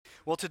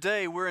Well,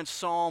 today we're in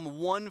Psalm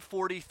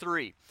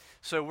 143.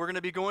 So we're going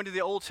to be going to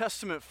the Old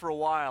Testament for a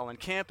while and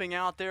camping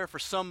out there for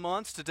some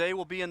months. Today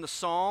we'll be in the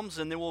Psalms,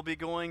 and then we'll be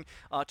going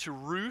to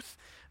Ruth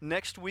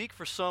next week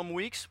for some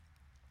weeks.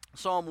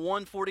 Psalm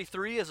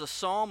 143 is a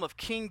psalm of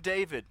King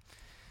David.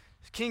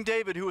 King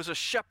David, who was a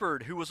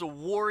shepherd, who was a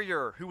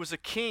warrior, who was a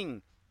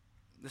king.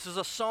 This is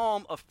a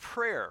psalm of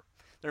prayer.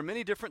 There are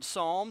many different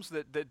psalms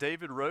that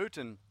David wrote,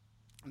 and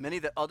many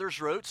that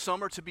others wrote.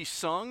 Some are to be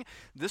sung.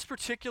 This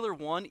particular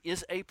one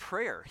is a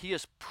prayer. He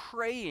is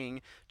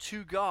praying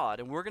to God.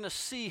 And we're going to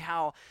see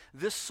how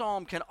this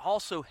psalm can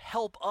also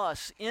help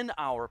us in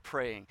our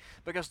praying.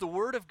 Because the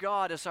Word of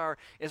God is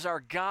our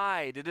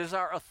guide. It is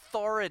our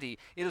authority.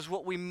 It is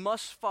what we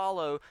must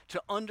follow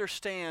to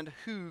understand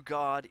who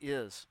God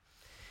is.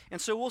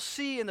 And so we'll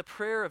see in the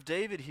prayer of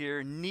David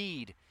here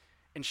need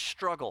and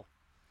struggle.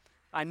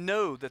 I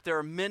know that there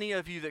are many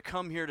of you that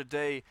come here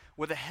today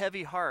with a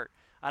heavy heart.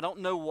 I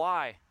don't know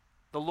why.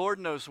 The Lord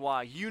knows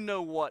why. You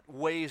know what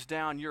weighs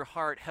down your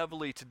heart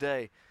heavily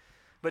today.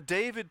 But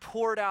David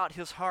poured out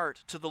his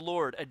heart to the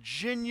Lord, a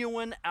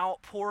genuine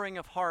outpouring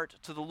of heart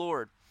to the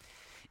Lord.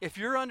 If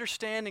your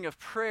understanding of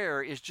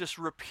prayer is just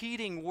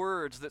repeating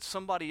words that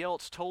somebody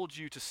else told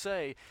you to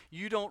say,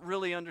 you don't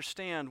really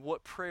understand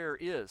what prayer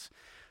is.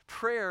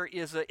 Prayer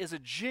is a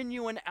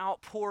genuine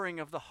outpouring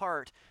of the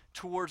heart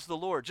towards the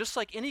Lord. Just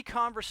like any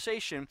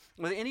conversation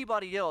with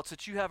anybody else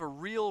that you have a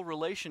real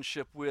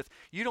relationship with,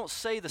 you don't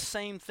say the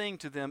same thing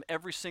to them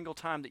every single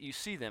time that you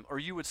see them, or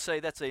you would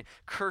say that's a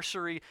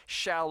cursory,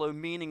 shallow,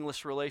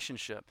 meaningless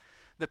relationship.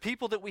 The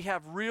people that we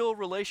have real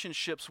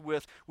relationships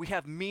with, we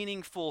have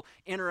meaningful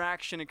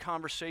interaction and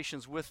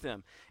conversations with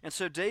them. And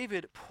so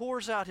David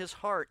pours out his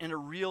heart in a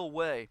real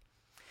way.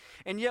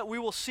 And yet we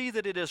will see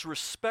that it is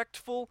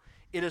respectful,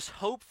 it is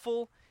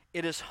hopeful,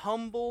 it is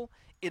humble,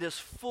 it is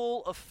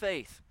full of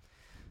faith.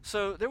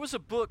 So there was a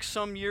book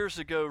some years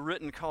ago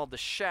written called The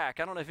Shack.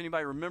 I don't know if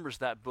anybody remembers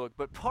that book,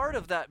 but part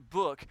of that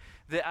book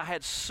that I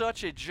had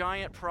such a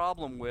giant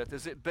problem with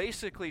is it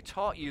basically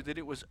taught you that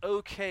it was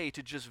okay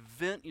to just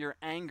vent your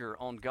anger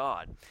on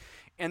God.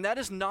 And that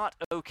is not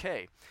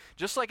okay.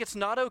 Just like it's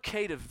not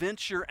okay to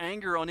vent your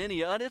anger on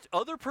any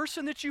other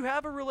person that you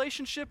have a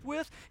relationship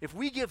with, if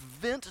we give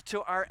vent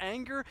to our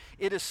anger,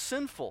 it is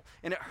sinful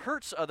and it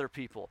hurts other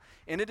people.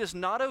 And it is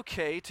not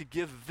okay to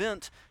give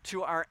vent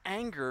to our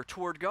anger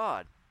toward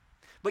God.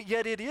 But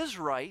yet it is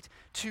right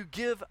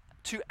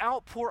to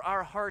outpour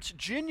our hearts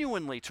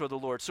genuinely to the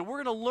Lord. So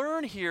we're going to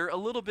learn here a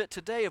little bit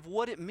today of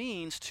what it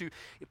means to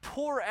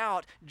pour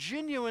out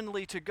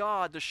genuinely to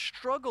God the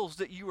struggles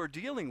that you are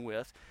dealing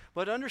with,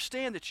 but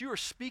understand that you are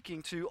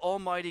speaking to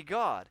Almighty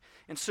God.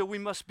 And so we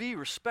must be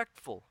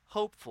respectful,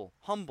 hopeful,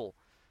 humble,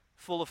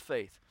 full of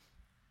faith.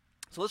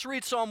 So let's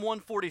read Psalm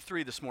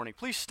 143 this morning.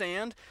 Please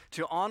stand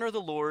to honor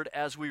the Lord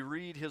as we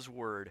read His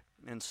Word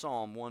in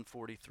Psalm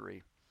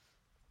 143.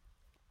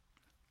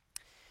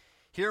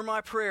 Hear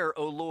my prayer,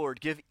 O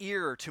Lord. Give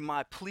ear to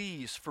my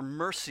pleas for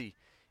mercy.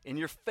 In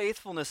your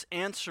faithfulness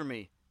answer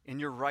me in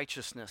your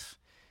righteousness.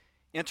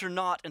 Enter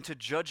not into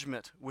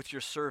judgment with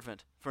your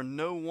servant, for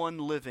no one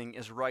living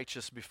is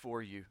righteous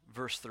before you.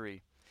 Verse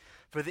 3.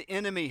 For the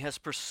enemy has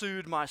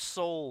pursued my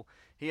soul.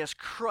 He has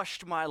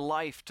crushed my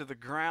life to the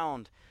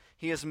ground.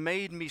 He has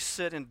made me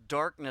sit in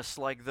darkness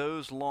like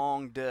those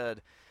long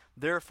dead.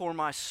 Therefore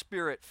my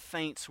spirit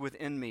faints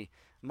within me.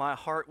 My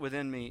heart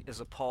within me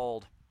is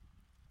appalled.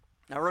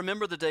 I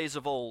remember the days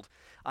of old.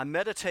 I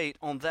meditate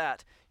on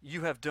that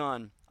you have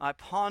done. I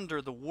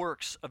ponder the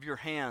works of your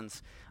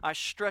hands. I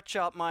stretch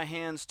out my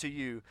hands to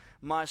you.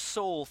 My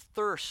soul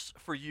thirsts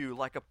for you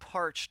like a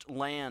parched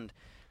land.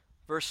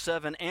 Verse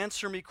 7,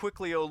 Answer me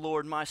quickly, O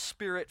Lord, my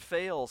spirit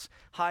fails.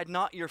 Hide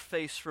not your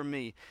face from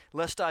me,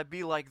 lest I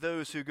be like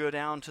those who go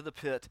down to the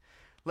pit.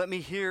 Let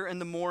me hear in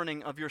the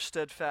morning of your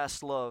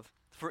steadfast love,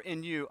 for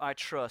in you I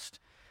trust.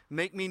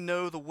 Make me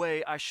know the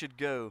way I should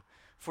go,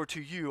 for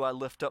to you I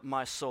lift up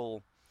my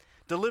soul.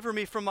 Deliver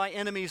me from my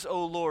enemies,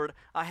 O Lord.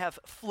 I have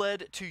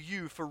fled to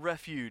you for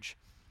refuge.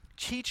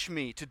 Teach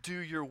me to do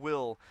your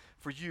will,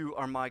 for you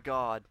are my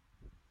God.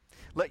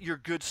 Let your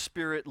good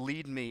spirit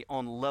lead me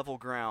on level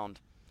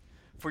ground.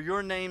 For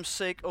your name's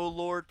sake, O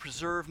Lord,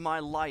 preserve my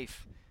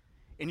life.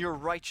 In your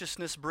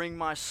righteousness bring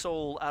my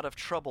soul out of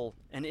trouble,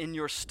 and in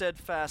your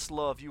steadfast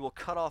love you will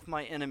cut off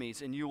my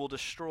enemies, and you will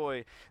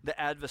destroy the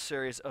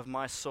adversaries of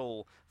my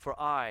soul, for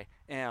I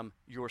am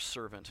your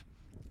servant.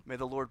 May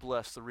the Lord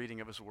bless the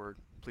reading of His Word.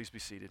 Please be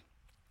seated.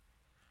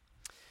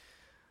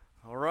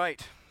 All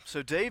right,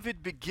 so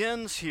David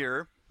begins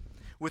here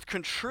with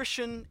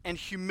contrition and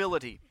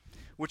humility,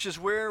 which is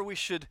where we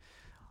should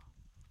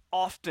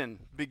often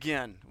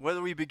begin.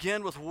 Whether we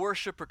begin with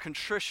worship or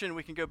contrition,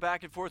 we can go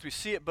back and forth. We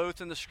see it both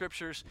in the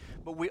Scriptures,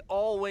 but we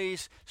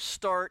always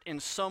start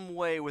in some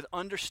way with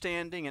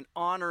understanding and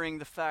honoring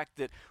the fact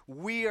that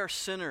we are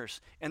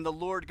sinners and the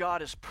Lord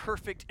God is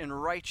perfect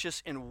and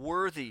righteous and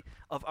worthy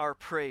of our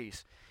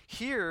praise.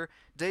 Here,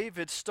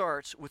 David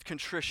starts with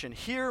contrition.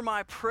 Hear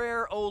my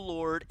prayer, O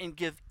Lord, and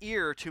give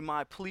ear to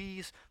my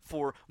pleas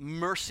for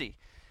mercy.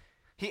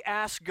 He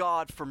asks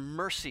God for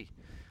mercy.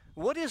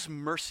 What is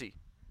mercy?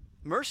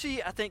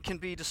 Mercy, I think, can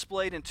be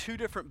displayed in two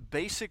different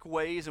basic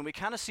ways, and we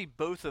kind of see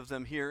both of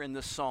them here in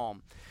this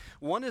psalm.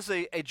 One is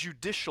a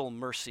judicial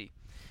mercy,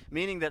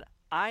 meaning that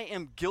I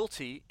am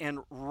guilty and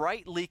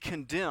rightly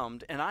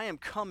condemned, and I am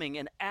coming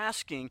and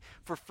asking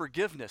for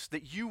forgiveness,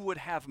 that you would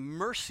have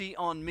mercy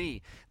on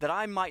me, that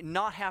I might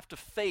not have to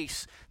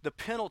face the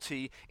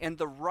penalty and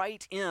the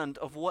right end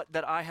of what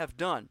that I have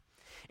done.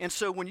 And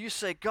so when you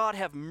say, God,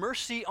 have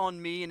mercy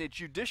on me in a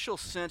judicial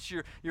sense,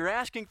 you're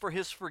asking for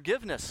his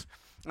forgiveness.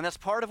 And that's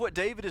part of what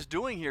David is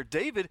doing here.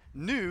 David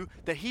knew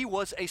that he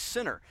was a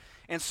sinner.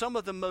 And some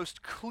of the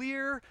most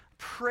clear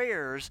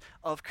prayers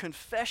of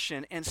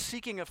confession and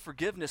seeking of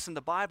forgiveness in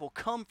the Bible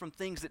come from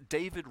things that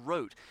David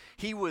wrote.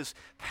 He was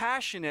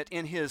passionate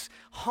in his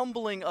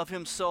humbling of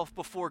himself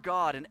before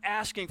God and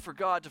asking for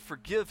God to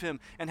forgive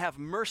him and have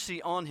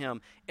mercy on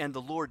him. And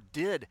the Lord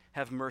did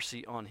have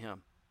mercy on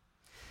him.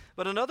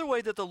 But another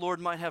way that the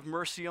Lord might have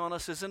mercy on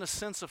us is in a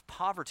sense of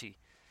poverty.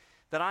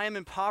 That I am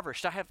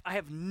impoverished. I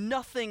have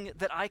nothing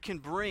that I can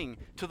bring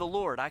to the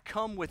Lord. I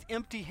come with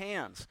empty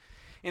hands.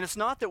 And it's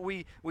not that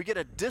we get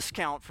a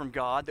discount from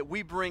God, that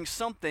we bring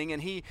something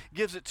and he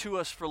gives it to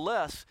us for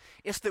less.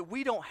 It's that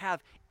we don't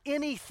have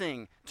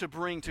anything to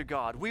bring to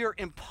God. We are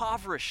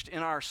impoverished in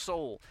our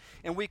soul.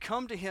 And we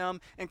come to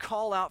him and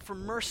call out for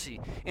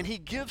mercy. And he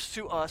gives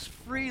to us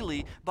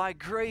freely by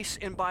grace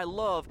and by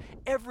love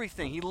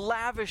everything. He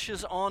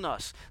lavishes on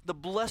us the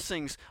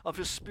blessings of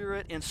his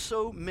Spirit and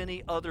so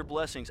many other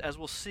blessings, as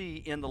we'll see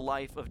in the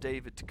life of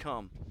David to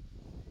come.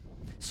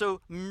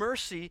 So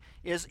mercy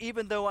is,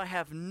 even though I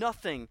have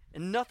nothing,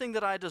 and nothing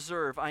that I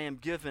deserve, I am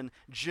given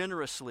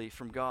generously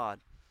from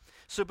God.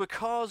 So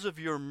because of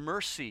your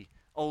mercy,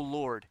 O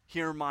Lord,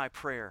 hear my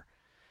prayer.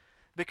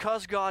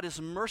 Because God is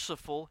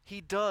merciful,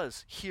 he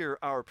does hear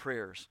our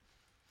prayers.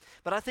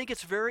 But I think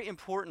it's very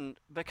important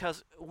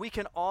because we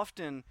can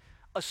often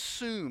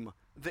assume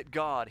that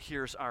God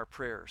hears our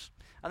prayers.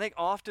 I think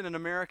often in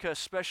America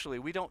especially,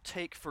 we don't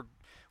take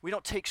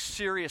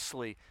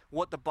seriously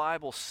what the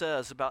Bible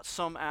says about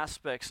some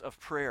aspects of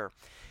prayer.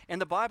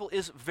 And the Bible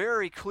is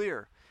very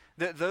clear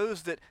that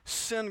those that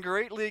sin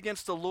greatly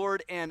against the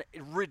Lord and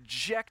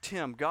reject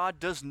him, God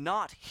does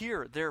not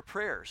hear their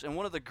prayers. And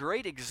one of the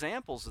great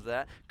examples of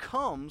that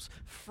comes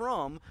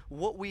from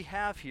what we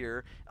have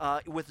here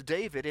with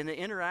David in the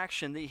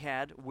interaction that he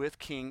had with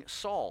King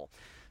Saul.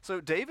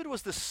 So David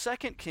was the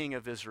second king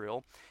of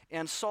Israel,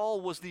 and Saul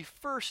was the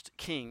first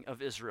king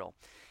of Israel.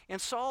 And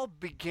Saul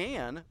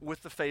began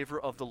with the favor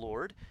of the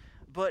Lord,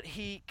 but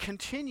he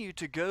continued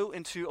to go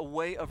into a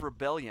way of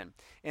rebellion.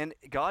 And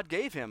God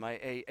gave him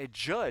a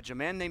judge, a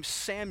man named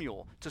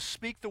Samuel, to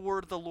speak the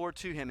word of the Lord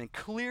to him and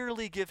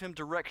clearly give him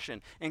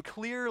direction and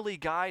clearly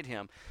guide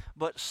him.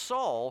 But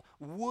Saul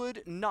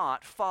would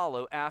not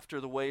follow after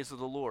the ways of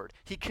the Lord.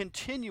 He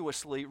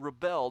continuously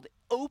rebelled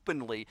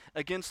openly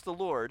against the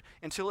Lord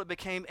until it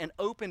became an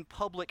open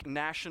public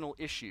national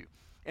issue.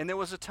 And there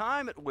was a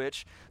time at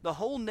which the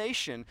whole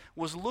nation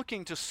was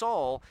looking to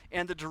Saul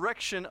and the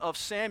direction of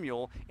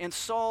Samuel, and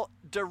Saul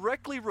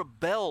directly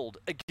rebelled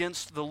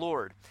against the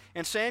Lord.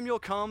 And Samuel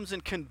comes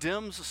and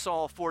condemns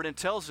Saul for it and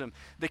tells him,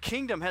 the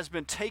kingdom has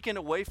been taken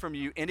away from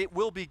you and it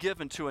will be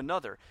given to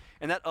another.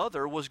 And that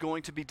other was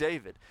going to be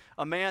David,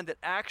 a man that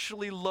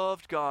actually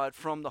loved God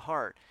from the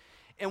heart.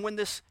 And when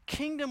this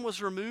kingdom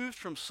was removed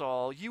from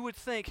Saul, you would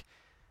think,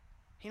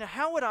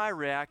 how would I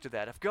react to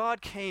that? If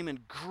God came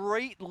and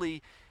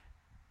greatly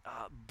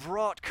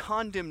brought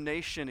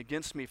condemnation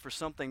against me for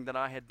something that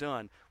I had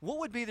done, what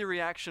would be the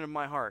reaction of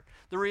my heart?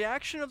 The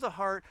reaction of the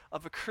heart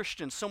of a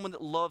Christian, someone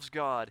that loves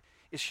God,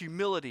 is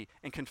humility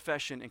and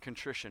confession and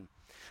contrition.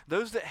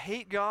 Those that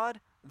hate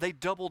God, they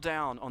double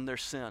down on their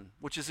sin,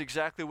 which is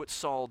exactly what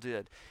Saul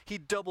did. He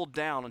doubled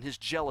down on his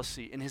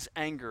jealousy and his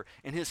anger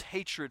and his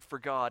hatred for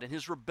God and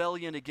his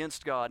rebellion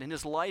against God, and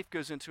his life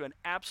goes into an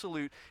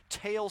absolute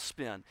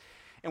tailspin.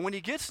 And when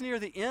he gets near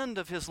the end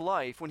of his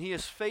life, when he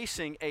is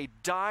facing a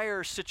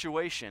dire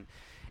situation,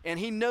 and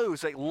he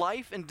knows that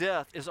life and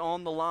death is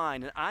on the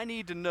line, and I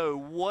need to know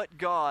what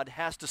God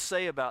has to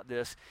say about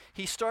this,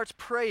 he starts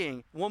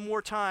praying one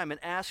more time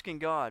and asking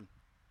God,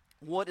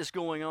 what is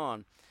going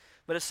on?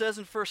 But it says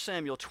in 1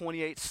 Samuel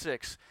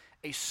 28:6,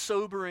 a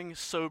sobering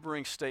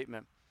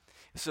statement.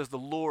 It says the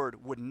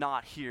Lord would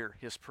not hear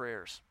his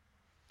prayers.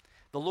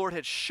 The Lord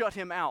had shut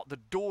him out. The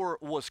door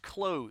was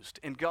closed,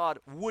 and God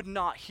would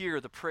not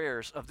hear the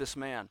prayers of this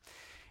man.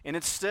 And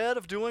instead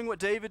of doing what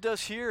David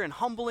does here and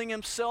humbling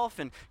himself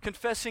and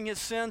confessing his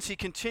sins, he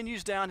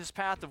continues down his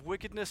path of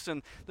wickedness,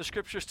 and the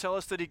scriptures tell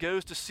us that he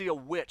goes to see a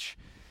witch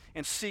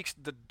and seeks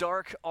the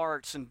dark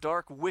arts and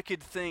dark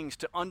wicked things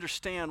to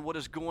understand what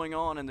is going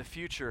on in the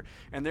future.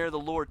 And there the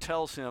Lord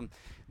tells him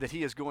that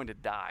he is going to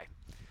die.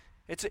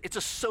 It's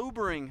a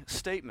sobering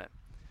statement.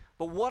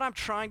 But what I'm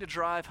trying to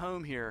drive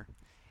home here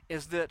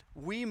is that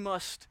we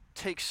must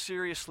take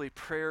seriously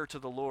prayer to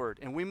the Lord.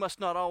 And we must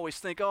not always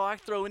think, I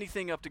throw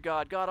anything up to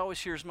God. God always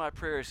hears my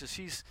prayers.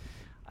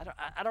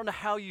 I don't know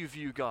how you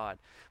view God.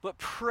 But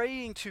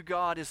praying to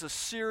God is a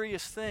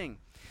serious thing.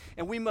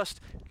 And we must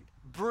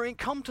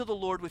come to the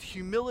Lord with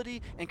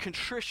humility and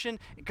contrition.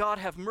 God,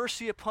 have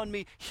mercy upon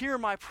me. Hear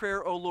my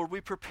prayer, O Lord.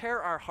 We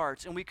prepare our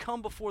hearts and we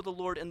come before the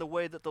Lord in the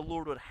way that the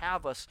Lord would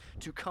have us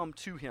to come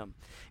to him.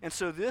 And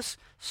so this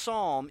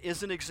psalm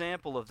is an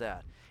example of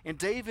that. And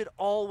David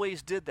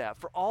always did that.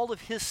 For all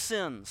of his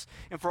sins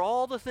and for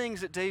all the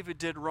things that David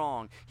did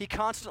wrong, he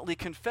constantly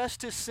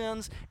confessed his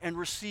sins and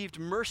received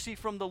mercy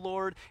from the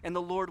Lord, and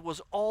the Lord was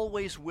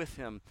always with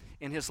him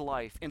in his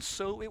life. And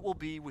so it will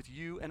be with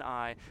you and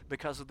I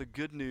because of the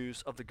good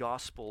news of the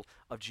gospel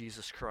of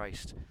Jesus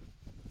Christ.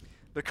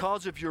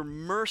 Because of your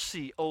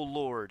mercy, O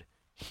Lord,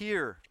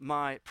 hear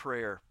my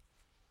prayer.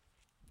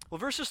 Well,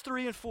 verses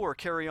 3 and 4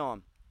 carry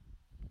on.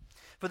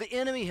 For the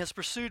enemy has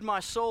pursued my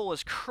soul,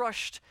 has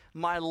crushed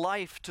my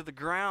life to the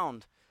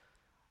ground.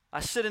 I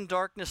sit in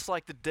darkness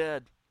like the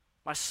dead.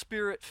 My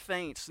spirit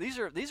faints. These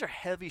are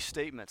heavy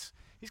statements.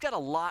 He's got a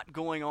lot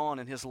going on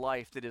in his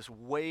life that is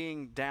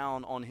weighing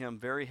down on him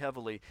very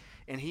heavily,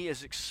 and he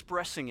is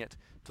expressing it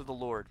to the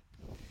Lord.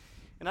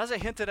 And as I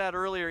hinted at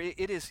earlier,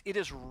 it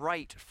is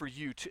right for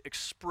you to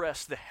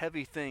express the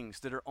heavy things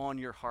that are on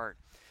your heart.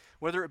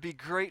 Whether it be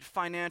great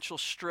financial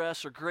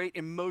stress or great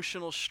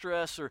emotional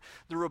stress or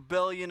the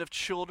rebellion of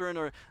children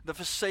or the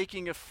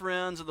forsaking of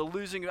friends or the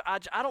losing of,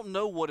 I don't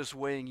know what is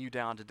weighing you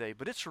down today,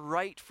 but it's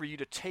right for you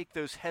to take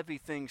those heavy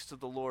things to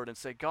the Lord and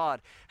say,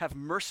 God, have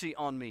mercy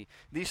on me.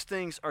 These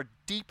things are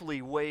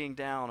deeply weighing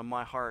down on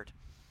my heart.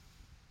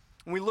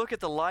 When we look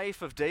at the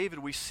life of David,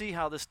 we see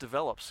how this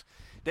develops.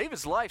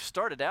 David's life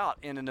started out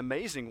in an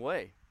amazing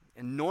way.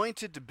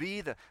 Anointed to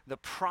be the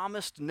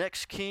promised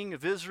next king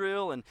of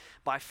Israel, and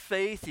by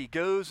faith he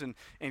goes and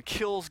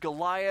kills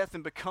Goliath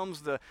and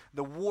becomes the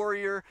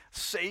warrior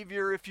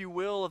savior, if you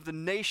will, of the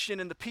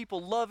nation, and the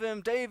people love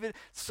him.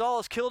 Saul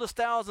has killed his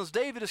thousands,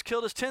 David has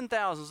killed his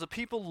 10,000s. The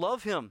people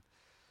love him.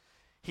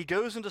 He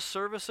goes into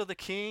service of the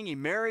king, he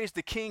marries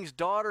the king's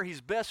daughter,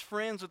 he's best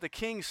friends with the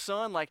king's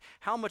son. Like,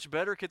 how much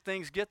better could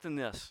things get than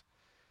this?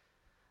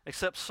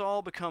 Except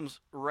Saul becomes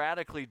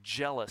radically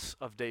jealous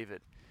of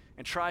David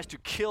and tries to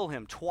kill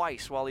him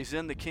twice while he's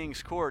in the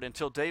king's court,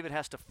 until David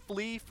has to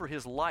flee for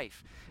his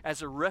life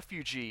as a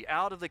refugee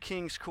out of the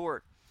king's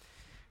court.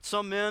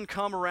 Some men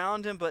come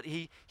around him, but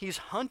he's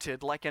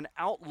hunted like an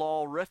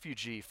outlaw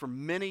refugee for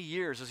many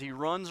years as he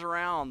runs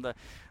around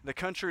the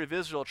country of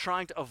Israel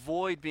trying to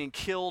avoid being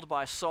killed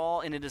by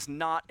Saul, and it is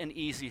not an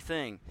easy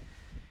thing.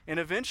 And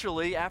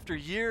eventually, after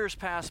years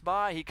pass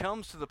by, he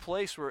comes to the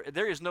place where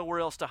there is nowhere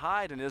else to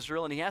hide in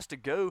Israel, and he has to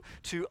go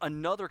to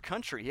another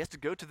country. He has to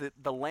go to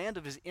the land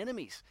of his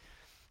enemies.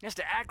 He has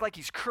to act like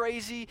he's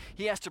crazy.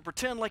 He has to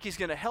pretend like he's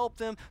going to help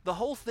them. The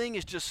whole thing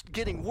is just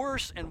getting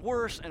worse and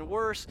worse and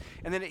worse,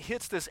 and then it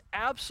hits this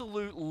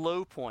absolute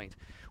low point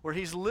where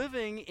he's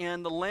living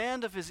in the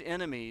land of his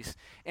enemies,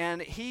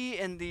 and he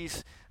and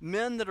these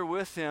men that are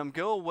with him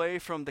go away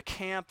from the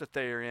camp that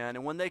they are in,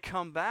 and when they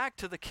come back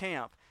to the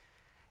camp,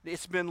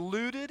 it's been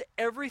looted,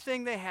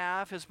 everything they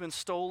have has been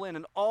stolen,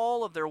 and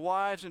all of their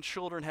wives and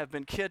children have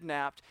been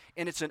kidnapped,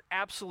 and it's an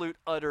absolute,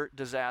 utter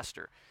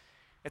disaster.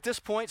 At this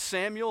point,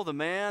 Samuel, the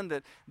man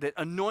that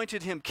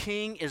anointed him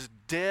king, is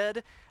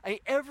dead.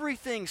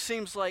 Everything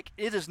seems like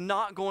it is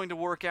not going to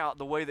work out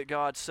the way that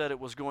God said it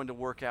was going to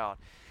work out.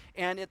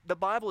 And the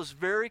Bible is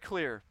very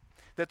clear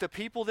that the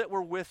people that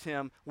were with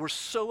him were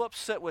so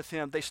upset with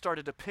him, they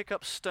started to pick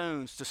up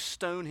stones to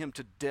stone him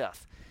to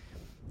death.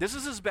 This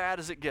is as bad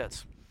as it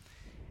gets.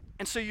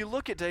 And so you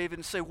look at David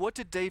and say, what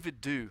did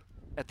David do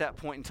at that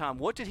point in time?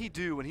 What did he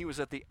do when he was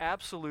at the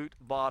absolute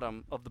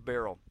bottom of the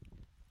barrel?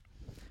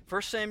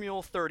 1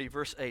 Samuel 30,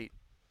 verse 8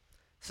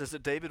 says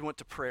that David went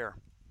to prayer.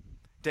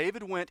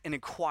 David went and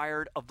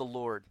inquired of the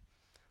Lord.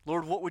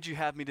 Lord, what would you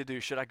have me to do?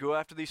 Should I go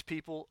after these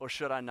people or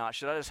should I not?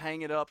 Should I just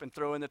hang it up and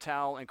throw in the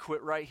towel and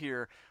quit right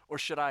here, or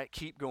should I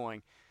keep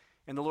going?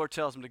 And the Lord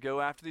tells him to go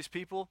after these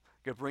people,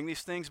 go bring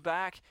these things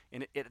back,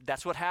 and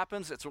that's what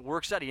happens. That's what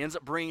works out. He ends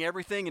up bringing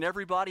everything and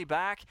everybody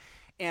back,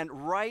 and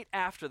right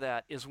after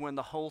that is when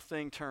the whole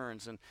thing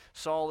turns, and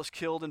Saul is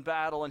killed in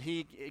battle, and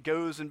he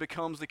goes and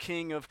becomes the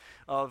king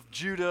of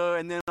Judah,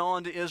 and then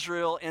on to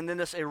Israel, and then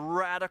it's a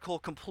radical,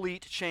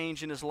 complete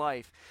change in his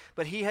life.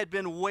 But he had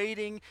been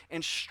waiting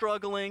and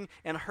struggling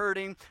and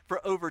hurting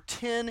for over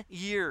 10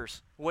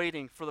 years,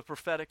 waiting for the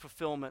prophetic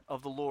fulfillment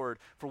of the Lord,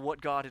 for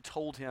what God had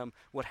told him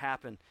would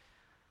happen.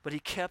 But he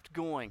kept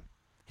going.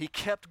 He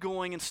kept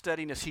going in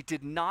steadiness. He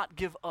did not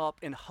give up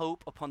in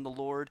hope upon the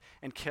Lord,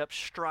 and kept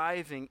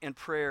striving in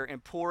prayer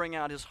and pouring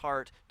out his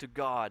heart to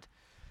God.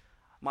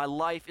 My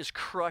life is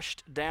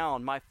crushed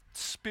down. My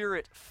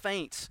spirit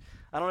faints.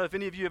 I don't know if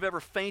any of you have ever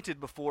fainted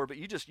before, but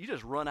you just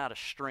run out of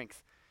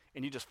strength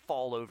and you just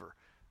fall over.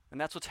 And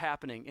that's what's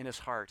happening in his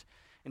heart.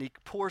 And he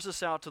pours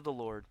this out to the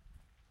Lord.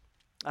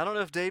 I don't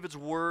know if David's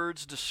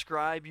words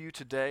describe you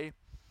today,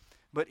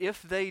 but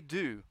if they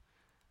do,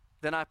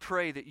 then I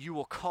pray that you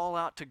will call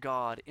out to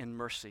God in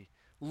mercy.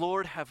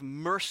 Lord, have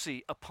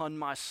mercy upon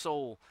my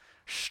soul.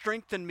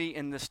 Strengthen me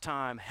in this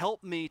time.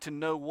 Help me to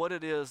know what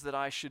it is that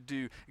I should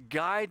do.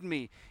 Guide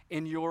me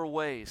in your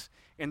ways.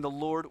 And the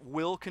Lord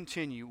will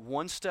continue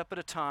one step at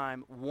a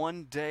time,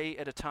 one day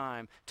at a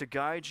time, to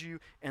guide you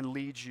and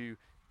lead you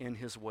in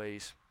his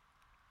ways.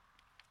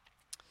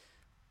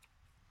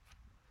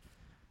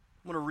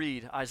 I'm going to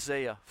read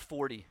Isaiah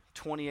 40,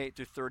 28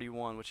 through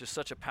 31, which is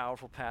such a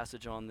powerful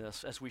passage on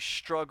this. As we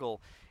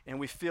struggle and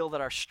we feel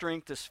that our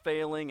strength is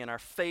failing and our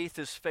faith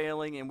is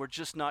failing and we're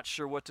just not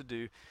sure what to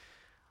do.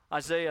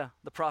 Isaiah,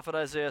 the prophet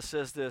Isaiah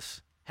says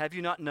this, "Have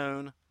you not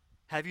known?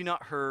 Have you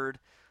not heard?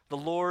 The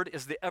Lord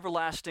is the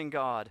everlasting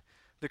God,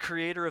 the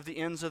creator of the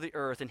ends of the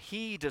earth, and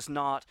he does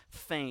not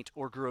faint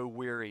or grow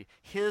weary.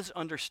 His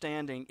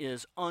understanding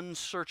is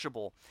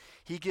unsearchable.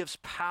 He gives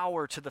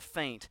power to the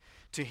faint.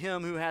 To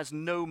him who has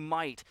no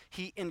might,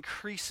 he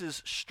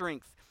increases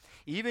strength.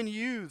 Even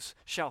youths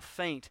shall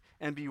faint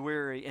and be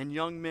weary, and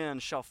young men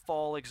shall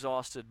fall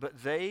exhausted.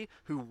 But they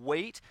who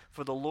wait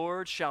for the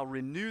Lord shall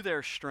renew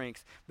their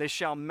strength. They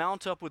shall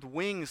mount up with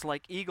wings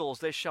like eagles.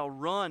 They shall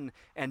run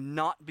and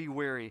not be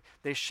weary.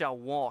 They shall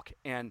walk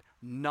and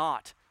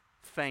not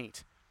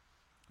faint."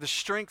 The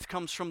strength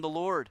comes from the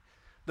Lord.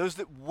 Those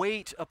that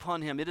wait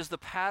upon him. It is the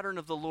pattern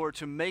of the Lord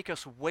to make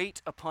us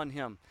wait upon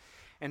him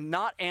and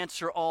not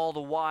answer all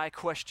the why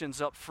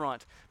questions up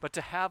front, but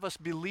to have us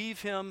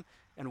believe him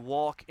and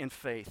walk in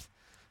faith.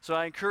 So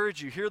I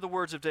encourage you, hear the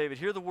words of David,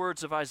 hear the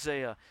words of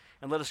Isaiah,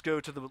 and let us go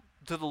to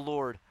the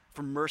Lord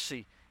for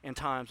mercy in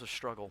times of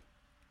struggle.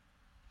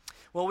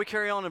 Well, we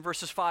carry on in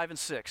verses 5 and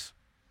 6.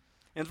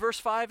 In verse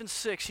 5 and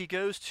 6, he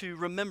goes to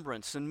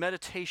remembrance and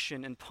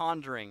meditation and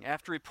pondering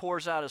after he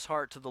pours out his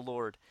heart to the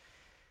Lord.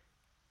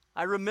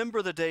 "I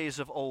remember the days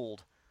of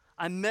old.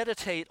 I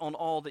meditate on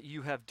all that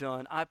you have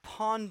done. I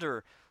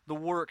ponder the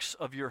works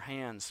of your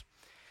hands."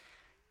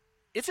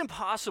 It's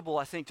impossible,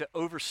 I think, to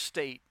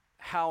overstate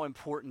how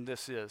important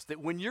this is.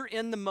 That when you're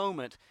in the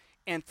moment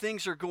and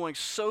things are going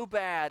so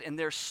bad and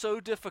they're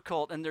so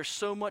difficult and there's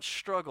so much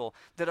struggle,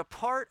 that a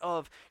part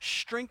of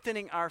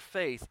strengthening our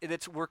faith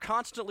that we're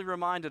constantly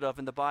reminded of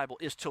in the Bible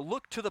is to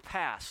look to the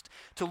past,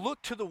 to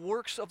look to the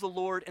works of the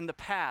Lord in the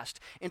past,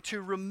 and to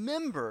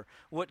remember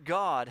what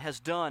God has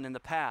done in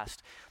the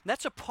past. And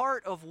that's a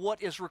part of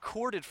what is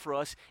recorded for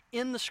us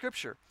in the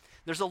Scripture.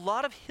 There's a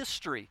lot of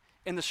history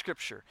in the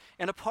Scripture.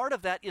 And a part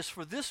of that is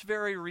for this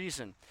very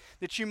reason,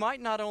 that you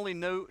might not only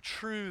know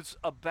truths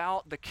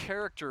about the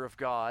character of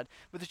God,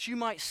 but that you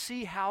might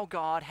see how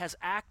God has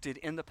acted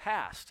in the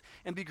past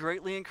and be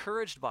greatly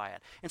encouraged by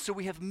it. And so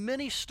we have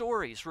many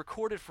stories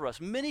recorded for us,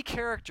 many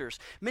characters,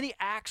 many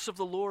acts of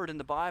the Lord in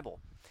the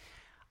Bible.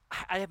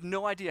 I have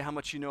no idea how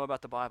much you know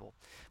about the Bible.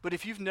 But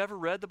if you've never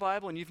read the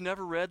Bible and you've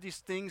never read these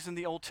things in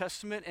the Old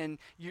Testament and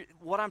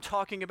what I'm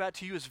talking about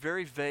to you is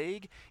very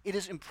vague, it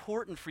is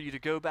important for you to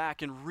go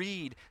back and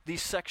read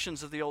these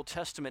sections of the Old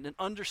Testament and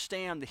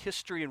understand the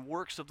history and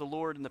works of the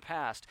Lord in the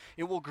past.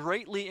 It will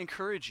greatly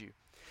encourage you.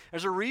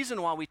 There's a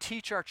reason why we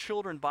teach our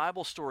children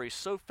Bible stories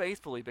so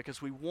faithfully,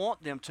 because we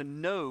want them to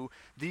know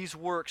these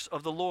works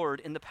of the Lord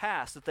in the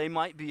past, that they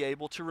might be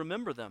able to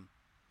remember them.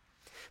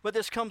 But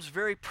this comes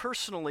very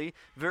personally,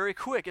 very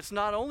quick. It's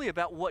not only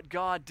about what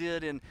God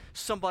did in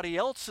somebody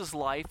else's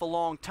life a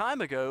long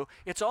time ago,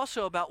 it's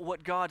also about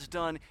what God's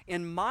done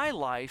in my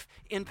life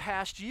in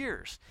past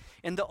years.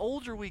 And the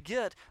older we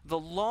get, the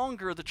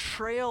longer the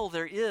trail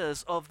there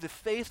is of the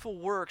faithful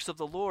works of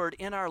the Lord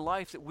in our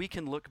life that we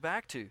can look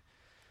back to.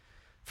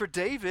 For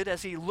David,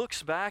 as he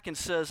looks back and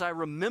says, "I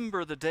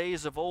remember the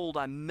days of old,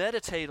 I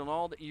meditate on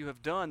all that you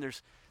have done,"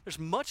 there's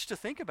much to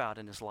think about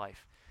in his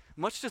life.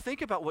 Much to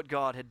think about what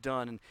God had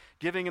done and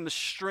giving him the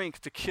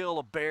strength to kill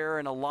a bear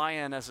and a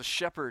lion as a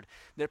shepherd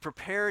that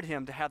prepared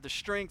him to have the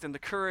strength and the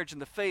courage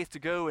and the faith to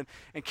go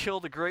and kill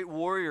the great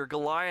warrior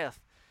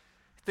Goliath.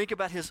 Think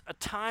about a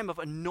time of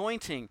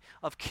anointing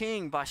of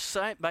king by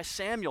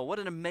Samuel. What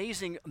an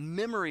amazing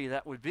memory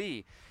that would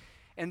be.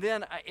 And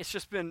then it's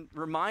just been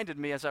reminded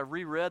me as I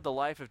reread the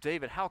life of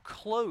David how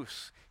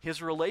close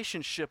his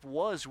relationship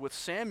was with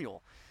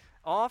Samuel.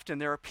 Often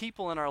there are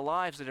people in our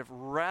lives that have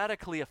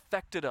radically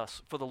affected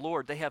us for the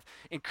Lord. They have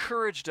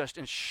encouraged us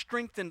and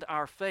strengthened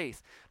our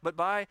faith. But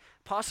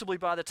possibly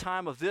by the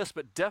time of this,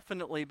 but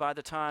definitely by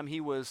the time he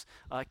was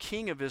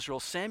king of Israel,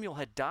 Samuel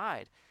had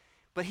died.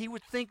 But he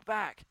would think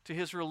back to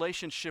his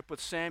relationship with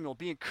Samuel,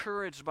 be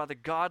encouraged by the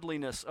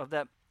godliness of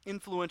that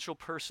influential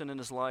person in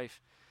his life.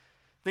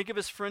 Think of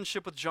his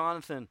friendship with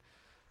Jonathan,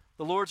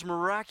 the Lord's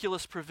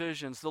miraculous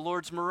provisions, the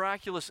Lord's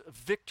miraculous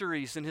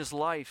victories in his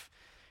life.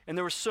 And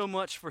there was so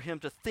much for him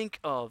to think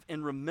of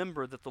and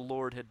remember that the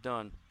Lord had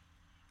done.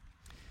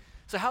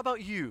 So how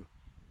about you?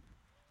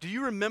 Do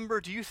you remember,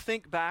 do you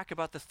think back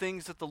about the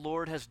things that the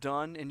Lord has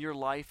done in your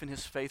life and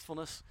his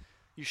faithfulness?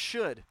 You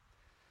should.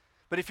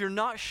 But if you're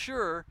not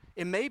sure,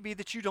 it may be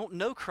that you don't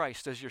know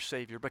Christ as your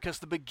Savior, because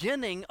the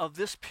beginning of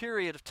this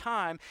period of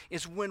time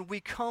is when we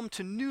come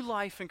to new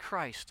life in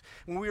Christ,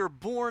 when we are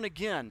born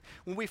again,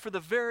 when we for the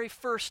very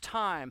first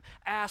time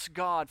ask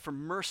God for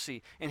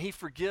mercy and He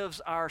forgives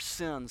our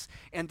sins.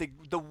 And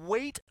the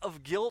weight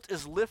of guilt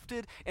is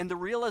lifted, and the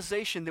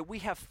realization that we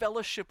have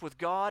fellowship with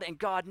God, and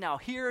God now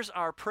hears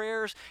our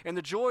prayers, and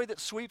the joy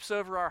that sweeps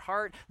over our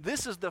heart.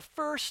 This is the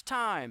first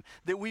time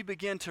that we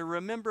begin to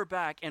remember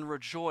back and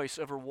rejoice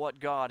over what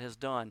God has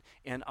done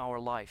in our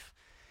life.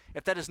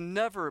 If that has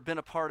never been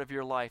a part of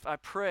your life, I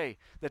pray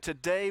that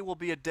today will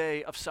be a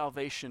day of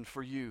salvation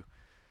for you.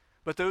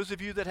 But those of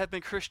you that have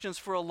been Christians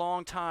for a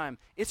long time,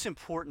 it's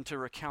important to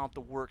recount the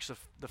works of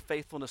the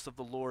faithfulness of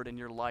the Lord in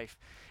your life.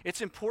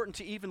 It's important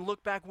to even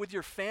look back with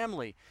your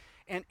family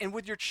and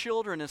with your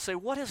children and say,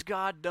 what has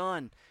God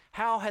done?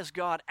 How has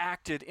God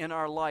acted in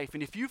our life?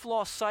 And if you've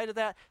lost sight of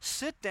that,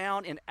 sit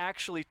down and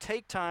actually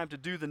take time to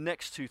do the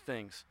next two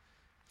things,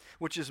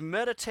 which is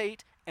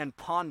meditate and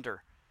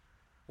ponder.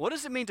 What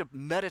does it mean to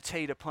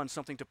meditate upon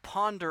something, to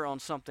ponder on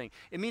something?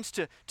 It means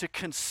to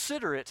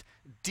consider it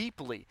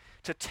deeply,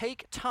 to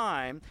take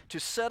time, to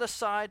set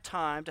aside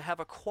time, to have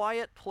a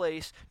quiet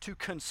place to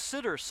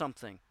consider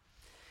something,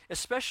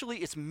 especially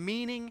its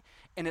meaning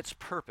and its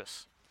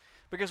purpose.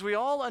 Because we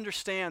all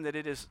understand that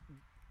it is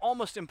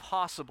almost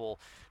impossible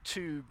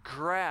to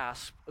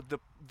grasp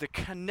the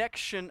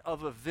connection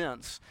of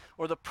events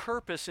or the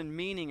purpose and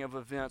meaning of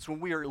events when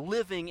we are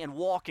living and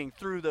walking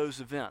through those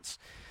events.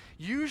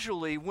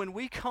 Usually, when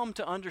we come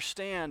to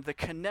understand the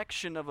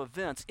connection of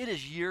events, it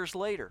is years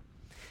later.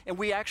 And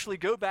we actually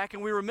go back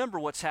and we remember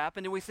what's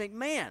happened, and we think,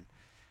 man,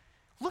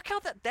 look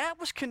how that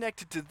was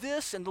connected to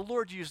this, and the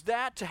Lord used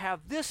that to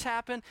have this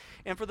happen.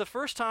 And for the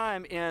first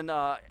time in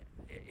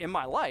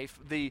my life,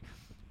 the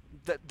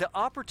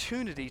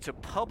opportunity to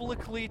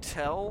publicly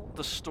tell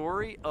the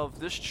story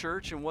of this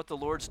church and what the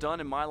Lord's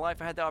done in my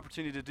life, I had the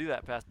opportunity to do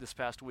that this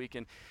past week,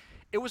 and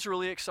it was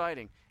really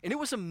exciting. And it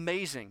was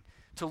amazing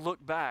to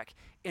look back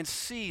and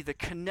see the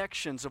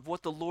connections of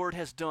what the Lord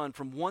has done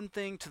from one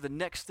thing to the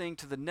next thing,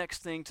 to the next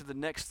thing, to the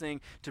next thing,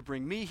 to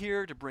bring me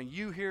here, to bring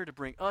you here, to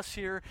bring us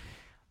here.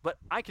 But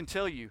I can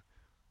tell you,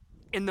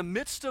 in the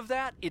midst of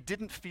that, it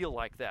didn't feel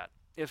like that.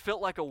 It felt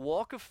like a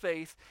walk of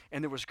faith,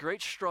 and there was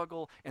great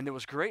struggle, and there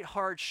was great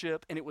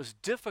hardship, and it was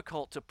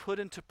difficult to put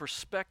into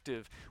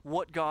perspective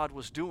what God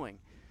was doing.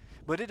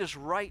 But it is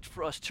right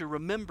for us to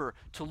remember,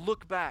 to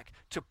look back,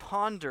 to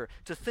ponder,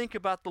 to think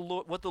about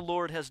what the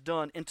Lord has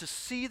done, and to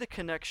see the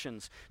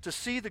connections, to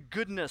see the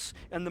goodness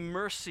and the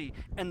mercy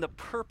and the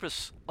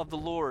purpose of the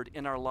Lord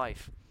in our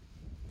life.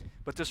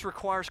 But this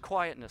requires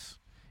quietness.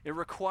 It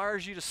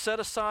requires you to set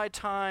aside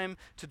time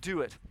to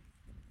do it.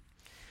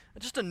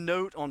 Just a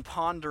note on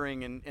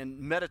pondering and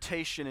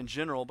meditation in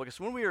general, because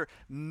when we are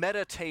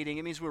meditating,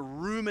 it means we're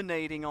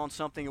ruminating on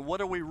something. And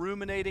what are we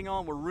ruminating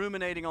on? We're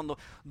ruminating on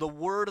the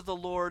word of the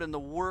Lord and the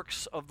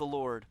works of the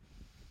Lord.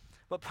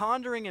 But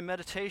pondering and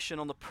meditation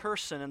on the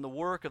person and the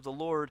work of the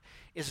Lord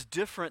is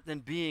different than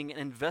being an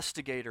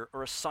investigator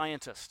or a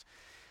scientist.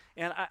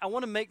 And I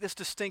want to make this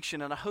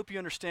distinction, and I hope you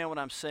understand what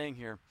I'm saying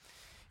here.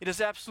 It is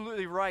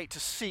absolutely right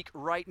to seek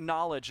right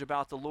knowledge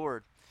about the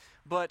Lord.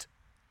 But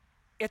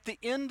at the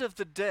end of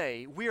the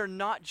day, we are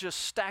not just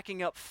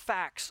stacking up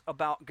facts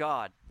about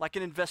God like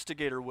an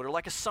investigator would or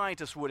like a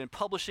scientist would, and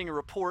publishing a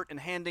report and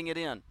handing it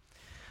in.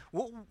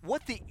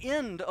 What the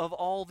end of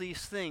all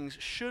these things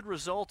should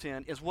result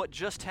in is what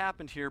just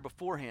happened here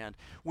beforehand,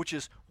 which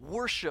is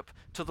worship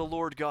to the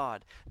Lord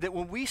God. That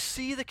when we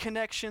see the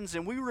connections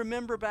and we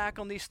remember back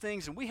on these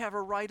things and we have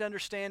a right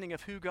understanding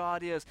of who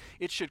God is,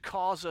 it should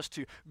cause us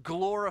to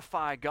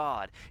glorify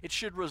God. It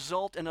should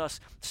result in us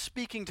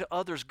speaking to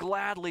others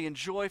gladly and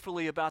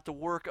joyfully about the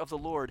work of the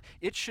Lord.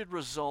 It should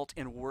result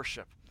in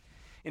worship.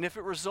 And if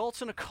it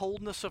results in a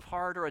coldness of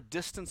heart or a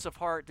distance of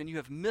heart, then you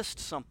have missed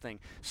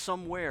something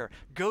somewhere.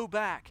 Go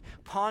back,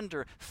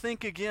 ponder,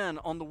 think again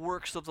on the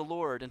works of the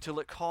Lord until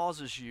it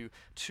causes you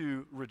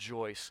to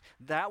rejoice.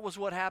 That was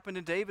what happened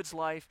in David's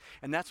life,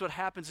 and that's what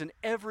happens in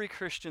every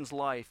Christian's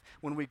life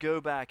when we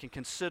go back and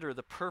consider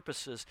the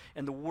purposes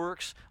and the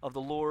works of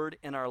the Lord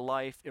in our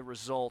life. It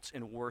results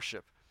in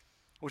worship,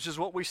 which is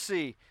what we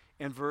see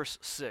in verse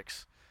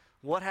 6.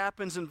 What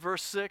happens in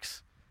verse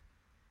 6?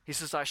 He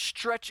says, I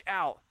stretch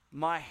out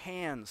my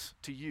hands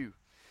to you.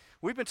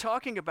 We've been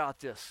talking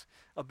about this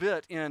a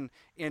bit in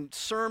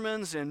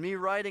sermons and me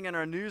writing in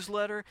our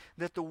newsletter,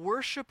 that the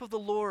worship of the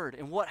Lord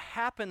and what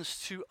happens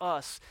to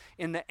us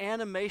in the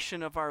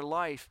animation of our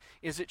life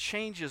is it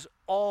changes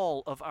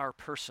all of our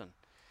person.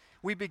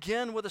 We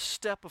begin with a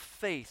step of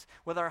faith,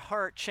 with our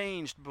heart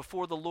changed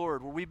before the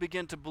Lord, where we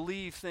begin to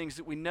believe things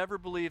that we never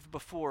believed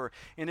before,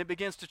 and it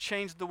begins to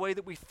change the way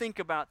that we think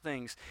about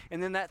things.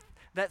 And then that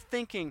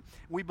thinking,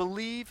 we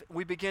believe,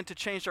 we begin to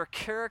change our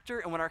character,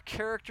 and when our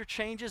character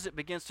changes, it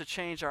begins to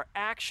change our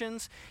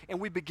actions,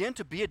 and we begin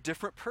to be a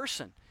different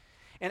person.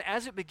 And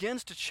as it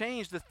begins to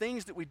change the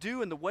things that we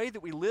do and the way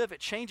that we live,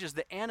 it changes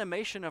the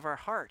animation of our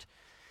heart.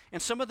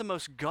 And some of the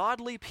most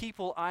godly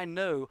people I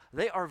know,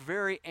 they are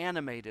very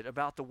animated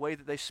about the way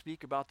that they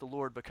speak about the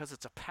Lord because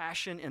it's a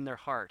passion in their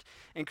heart.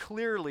 And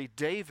clearly,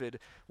 David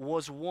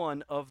was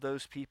one of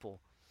those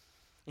people.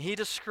 He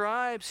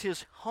describes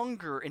his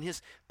hunger and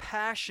his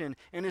passion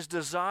and his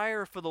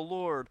desire for the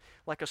Lord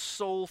like a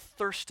soul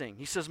thirsting.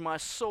 He says, "My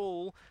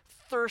soul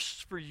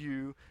thirsts for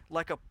you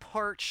like a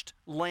parched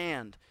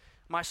land.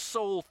 My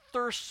soul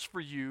thirsts for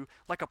you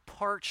like a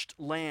parched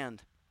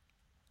land."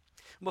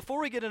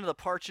 Before we get into the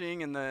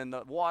parching and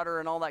the water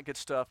and all that good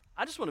stuff,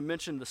 I just want to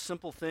mention the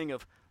simple thing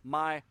of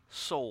my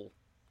soul,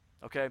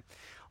 okay?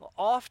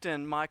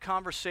 Often my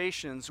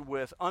conversations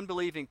with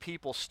unbelieving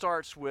people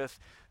starts with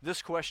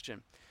this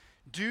question: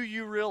 do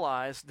you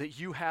realize that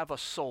you have a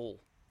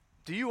soul?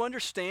 Do you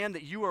understand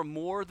that you are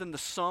more than the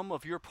sum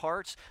of your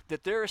parts?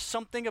 That there is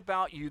something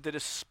about you that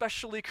is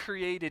specially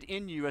created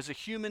in you as a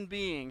human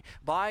being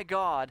by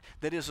God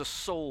that is a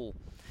soul.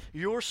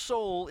 Your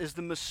soul is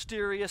the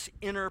mysterious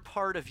inner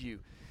part of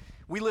you.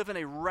 We live in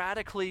a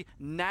radically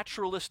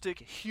naturalistic,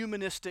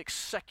 humanistic,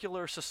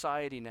 secular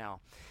society now,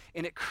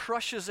 and it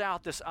crushes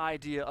out this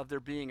idea of there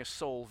being a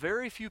soul.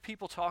 Very few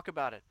people talk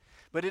about it,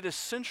 but it is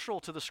central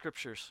to the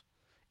Scriptures.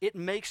 It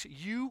makes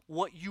you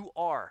what you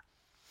are.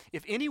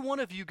 If any one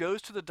of you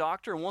goes to the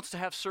doctor and wants to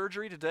have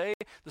surgery today,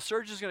 the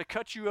surgeon is going to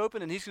cut you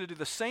open and he's going to do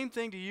the same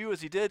thing to you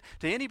as he did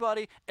to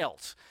anybody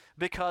else,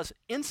 because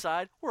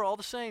inside we're all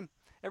the same.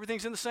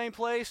 Everything's in the same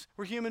place.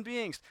 We're human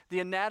beings.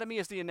 The anatomy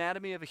is the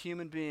anatomy of a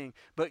human being,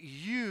 but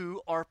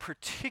you are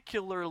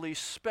particularly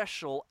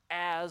special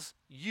as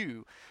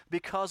you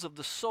because of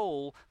the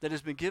soul that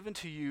has been given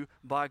to you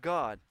by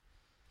God.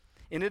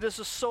 And it is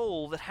a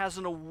soul that has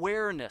an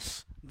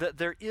awareness that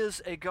there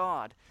is a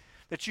God,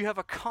 that you have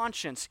a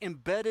conscience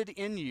embedded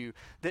in you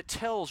that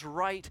tells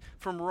right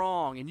from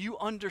wrong, and you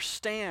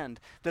understand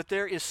that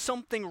there is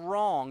something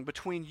wrong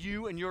between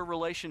you and your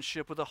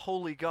relationship with a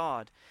holy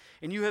God.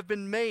 And you have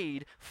been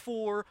made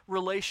for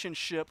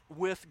relationship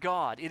with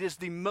God. It is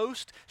the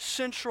most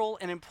central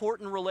and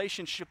important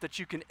relationship that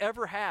you can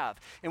ever have.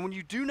 And when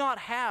you do not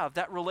have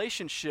that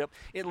relationship,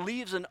 it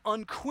leaves an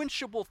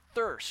unquenchable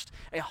thirst,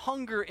 a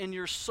hunger in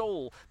your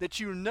soul that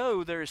you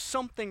know there is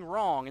something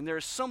wrong and there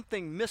is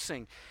something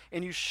missing,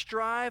 and you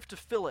strive to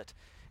fill it.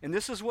 And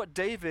this is what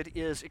David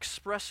is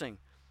expressing: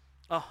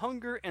 a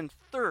hunger and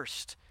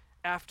thirst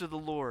after the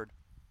Lord,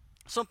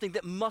 something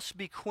that must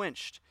be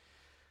quenched.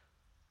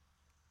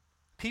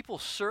 People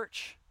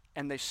search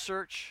and they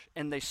search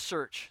and they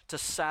search to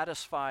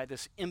satisfy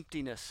this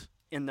emptiness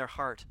in their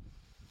heart.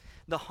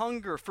 The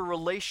hunger for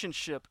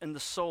relationship in the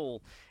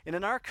soul. And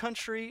in our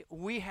country,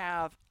 we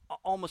have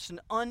almost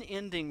an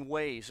unending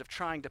ways of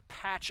trying to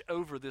patch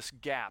over this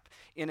gap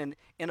in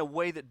a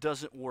way that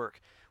doesn't work.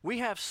 We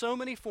have so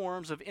many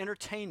forms of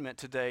entertainment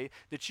today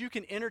that you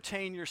can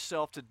entertain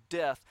yourself to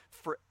death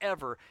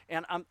forever,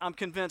 and I'm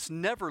convinced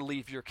never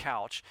leave your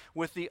couch,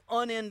 with the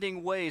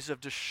unending ways of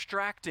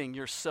distracting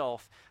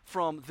yourself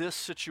from this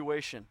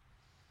situation.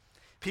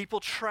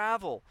 People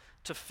travel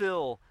to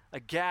fill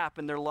a gap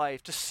in their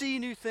life, to see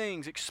new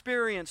things,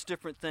 experience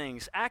different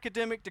things,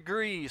 academic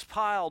degrees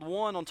piled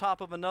one on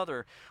top of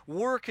another,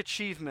 work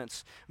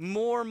achievements,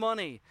 more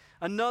money,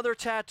 another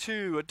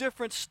tattoo, a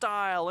different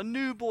style, a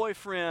new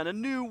boyfriend, a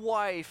new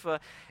wife,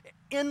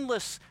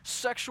 endless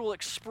sexual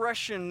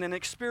expression and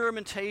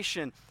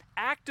experimentation.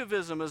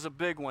 Activism is a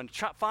big one.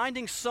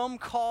 Finding some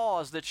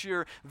cause that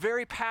you're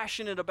very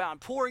passionate about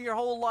and pouring your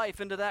whole life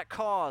into that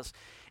cause.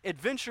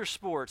 Adventure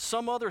sports,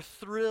 some other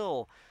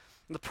thrill.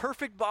 The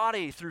perfect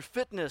body through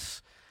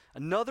fitness,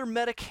 another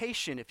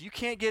medication. If you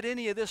can't get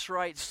any of this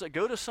right, so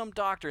go to some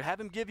doctor, have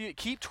him give you,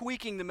 keep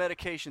tweaking the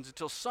medications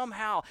until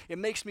somehow it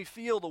makes me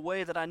feel the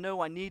way that I know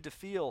I need to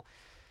feel.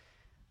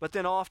 But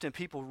then often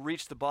people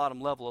reach the bottom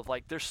level of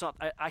like, there's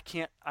something, I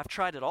can't, I've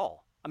tried it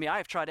all. I mean, I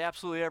have tried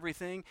absolutely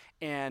everything,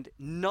 and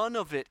none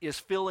of it is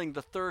filling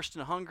the thirst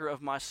and hunger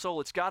of my soul.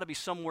 It's got to be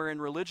somewhere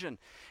in religion.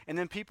 And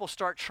then people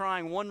start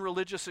trying one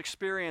religious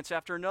experience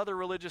after another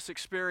religious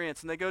experience,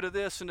 and they go to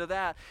this and to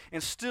that,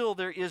 and still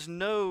there is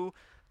no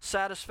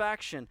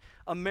satisfaction.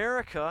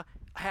 America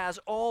has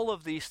all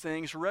of these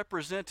things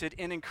represented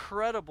in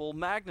incredible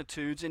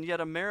magnitudes, and yet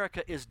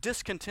America is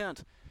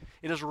discontent.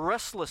 It is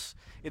restless.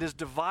 It is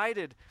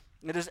divided.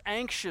 It is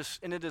anxious,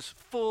 and it is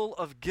full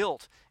of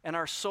guilt, and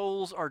our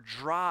souls are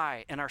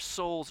dry and our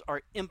souls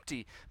are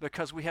empty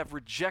because we have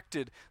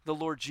rejected the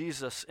Lord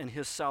Jesus and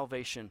his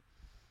salvation.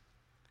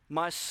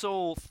 My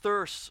soul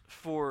thirsts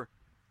for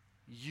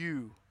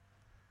you.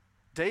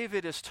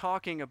 David is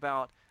talking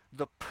about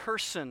the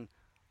person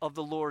of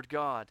the Lord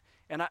God.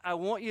 And I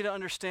want you to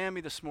understand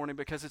me this morning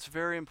because it's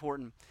very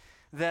important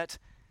that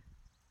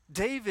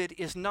David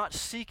is not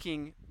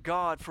seeking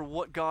God for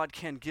what God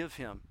can give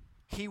him.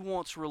 He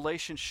wants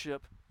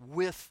relationship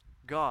with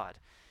God.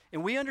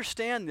 And we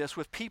understand this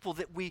with people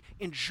that we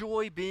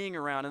enjoy being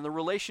around and the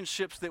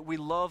relationships that we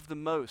love the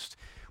most.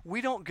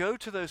 We don't go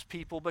to those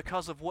people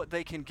because of what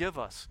they can give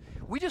us.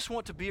 We just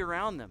want to be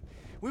around them.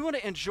 We want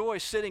to enjoy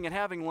sitting and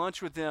having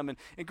lunch with them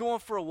and going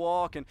for a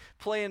walk and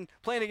playing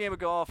a game of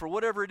golf or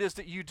whatever it is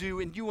that you do,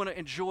 and you want to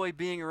enjoy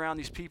being around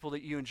these people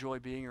that you enjoy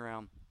being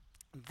around.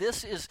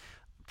 This is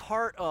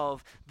part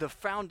of the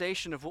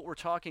foundation of what we're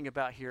talking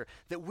about here,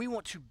 that we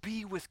want to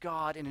be with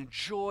God and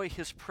enjoy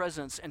his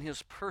presence and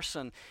his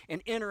person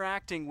and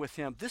interacting with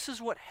him. This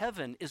is what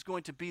heaven is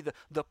going to be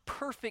the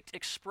perfect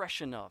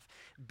expression of,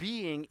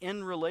 being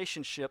in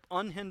relationship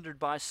unhindered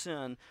by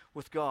sin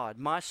with God.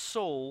 My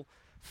soul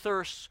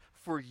thirsts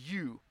for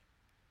you.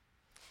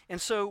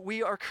 And so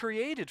we are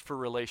created for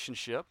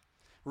relationship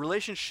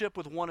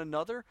with one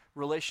another,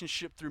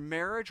 relationship through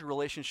marriage,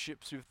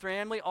 relationship through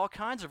family, all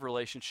kinds of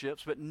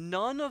relationships, but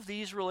none of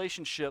these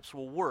relationships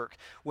will work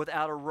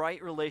without a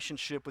right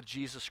relationship with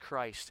Jesus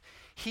Christ.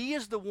 He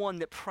is the one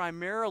that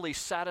primarily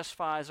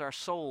satisfies our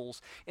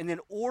souls and then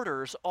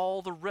orders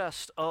all the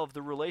rest of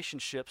the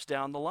relationships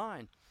down the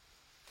line.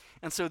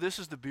 And so this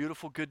is the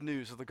beautiful good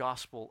news of the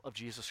gospel of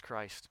Jesus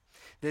Christ,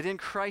 that in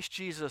Christ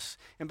Jesus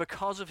and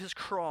because of his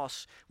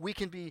cross, we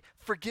can be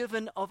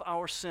forgiven of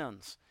our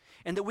sins,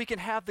 and that we can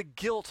have the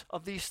guilt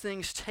of these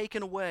things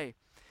taken away,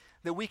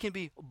 that we can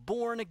be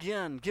born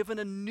again, given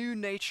a new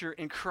nature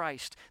in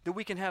Christ, that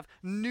we can have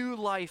new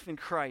life in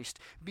Christ,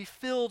 be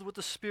filled with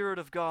the Spirit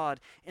of God,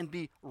 and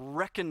be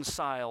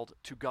reconciled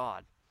to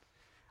God.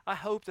 I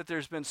hope that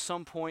there's been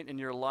some point in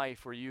your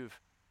life where you've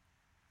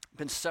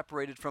been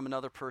separated from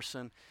another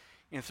person,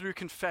 and through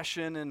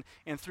confession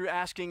and through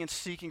asking and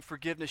seeking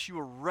forgiveness, you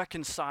were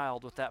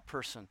reconciled with that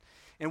person.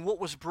 And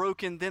what was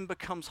broken then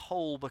becomes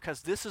whole,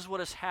 because this is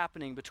what is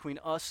happening between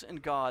us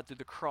and God through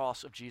the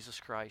cross of Jesus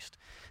Christ.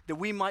 That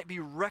we might be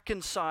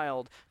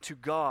reconciled to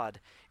God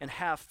and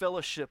have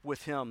fellowship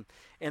with him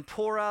and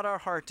pour out our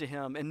heart to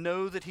him and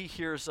know that he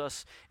hears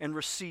us and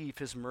receive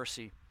his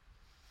mercy.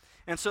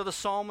 And so the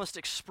psalmist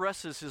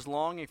expresses his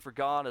longing for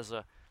God as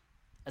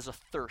a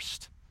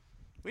thirst.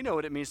 We know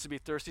what it means to be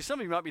thirsty. Some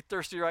of you might be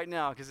thirsty right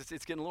now because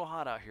it's getting a little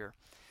hot out here.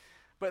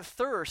 But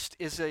thirst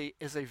is a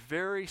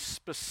very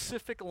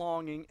specific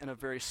longing and a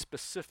very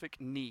specific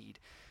need.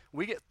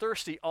 We get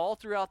thirsty all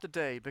throughout the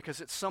day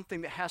because it's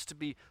something that has to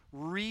be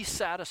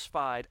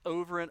resatisfied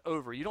over and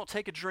over. You don't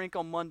take a drink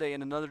on Monday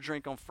and another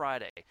drink on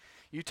Friday.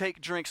 You take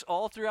drinks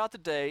all throughout the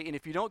day, and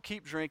if you don't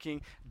keep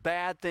drinking,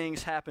 bad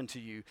things happen to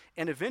you,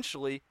 and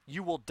eventually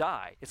you will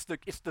die. It's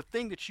the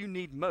thing that you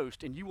need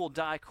most, and you will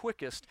die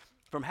quickest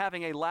from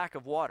having a lack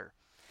of water.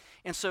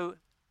 And so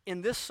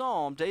in this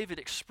psalm, David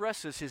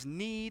expresses his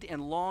need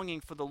and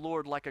longing for the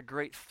Lord like a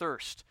great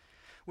thirst,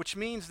 which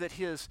means that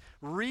his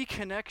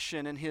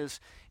reconnection and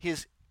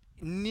his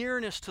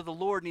nearness to the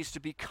Lord needs to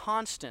be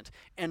constant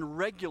and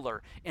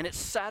regular, and it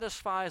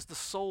satisfies the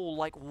soul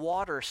like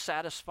water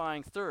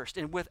satisfying thirst.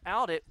 And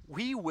without it,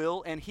 he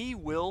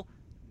will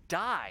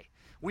die.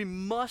 We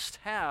must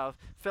have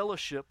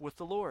fellowship with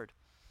the Lord.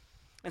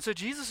 And so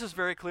Jesus is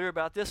very clear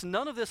about this.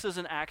 None of this is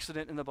an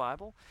accident in the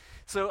Bible.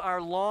 So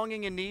our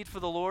longing and need for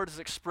the Lord is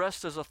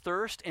expressed as a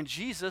thirst, and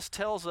Jesus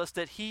tells us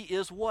that he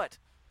is what?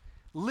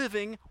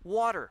 Living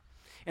water.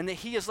 And that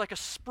he is like a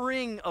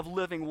spring of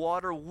living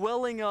water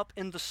welling up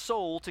in the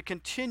soul to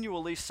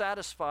continually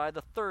satisfy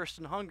the thirst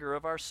and hunger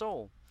of our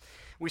soul.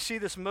 We see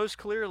this most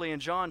clearly in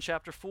John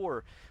chapter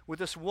 4 with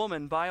this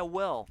woman by a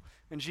well.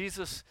 And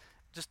Jesus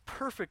just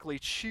perfectly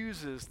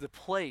chooses the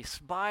place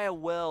by a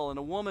well, and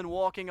a woman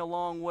walking a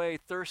long way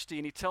thirsty,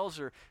 and he tells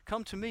her,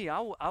 come to me, I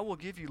will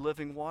give you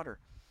living water.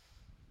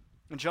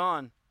 In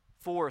John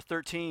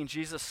 4:13,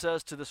 Jesus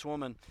says to this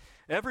woman,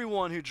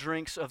 everyone who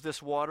drinks of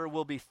this water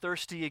will be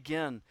thirsty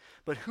again,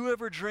 but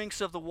whoever drinks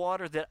of the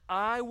water that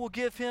I will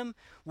give him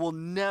will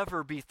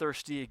never be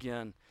thirsty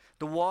again.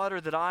 The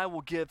water that I will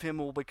give him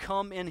will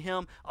become in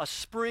him a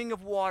spring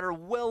of water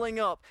welling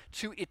up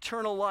to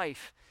eternal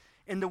life.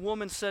 And the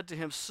woman said to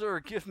him,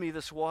 sir, give me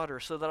this water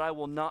so that I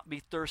will not be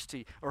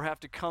thirsty or have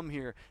to come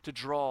here to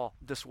draw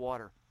this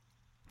water.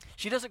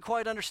 She doesn't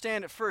quite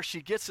understand at first.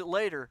 She gets it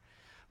later.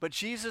 But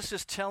Jesus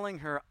is telling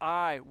her,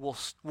 I will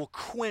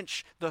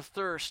quench the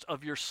thirst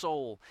of your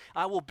soul.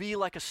 I will be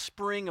like a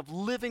spring of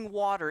living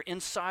water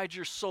inside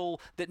your soul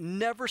that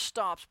never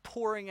stops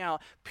pouring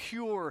out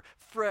pure,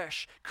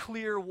 fresh,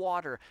 clear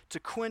water to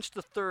quench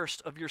the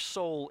thirst of your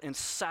soul and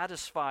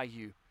satisfy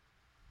you.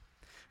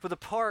 For the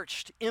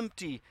parched,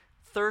 empty,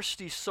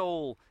 thirsty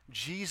soul,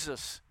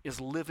 Jesus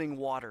is living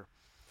water.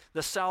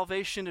 The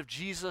salvation of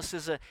Jesus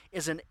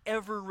is an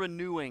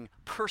ever-renewing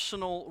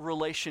personal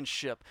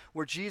relationship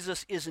where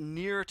Jesus is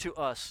near to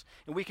us,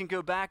 and we can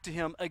go back to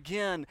him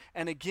again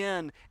and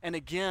again and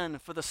again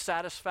for the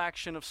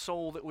satisfaction of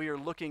soul that we are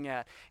looking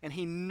at. And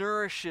he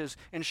nourishes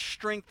and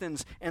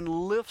strengthens and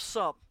lifts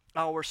up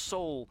our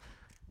soul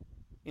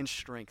in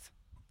strength.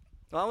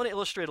 Well, I want to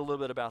illustrate a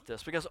little bit about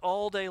this, because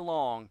all day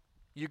long,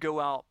 you go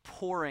out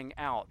pouring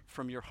out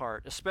from your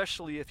heart,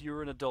 especially if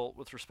you're an adult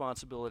with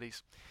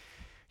responsibilities.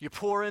 You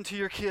pour into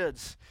your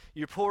kids,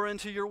 you pour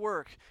into your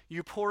work,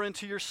 you pour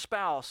into your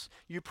spouse,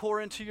 you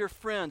pour into your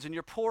friends, and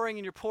you're pouring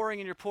and you're pouring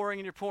and you're pouring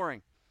and you're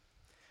pouring.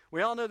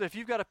 We all know that if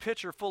you've got a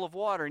pitcher full of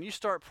water and you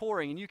start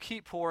pouring and you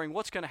keep pouring,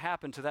 what's going to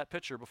happen to that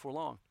pitcher before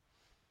long?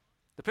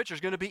 The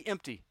pitcher's going to be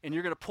empty, and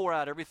you're going to pour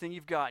out everything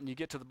you've got, and you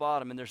get to the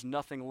bottom, and there's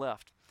nothing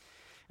left.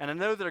 And I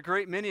know that a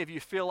great many of you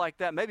feel like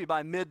that. Maybe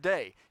by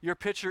midday, your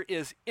pitcher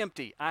is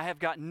empty. I have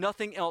got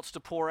nothing else to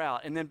pour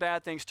out. And then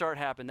bad things start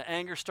happening. The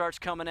anger starts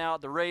coming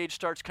out. The rage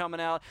starts coming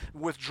out.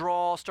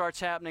 Withdrawal starts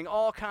happening.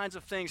 All kinds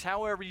of things,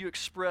 however you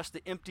express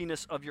the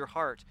emptiness of your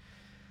heart.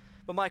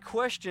 But my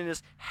question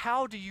is,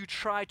 how do you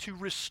try to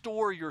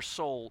restore your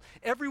soul?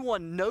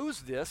 Everyone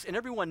knows this, and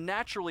everyone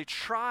naturally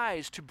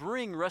tries to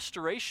bring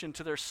restoration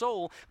to their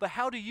soul. But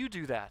how do you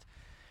do that?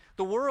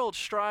 The world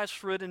strives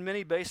for it in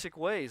many basic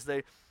ways.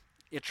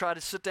 You try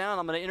to sit down,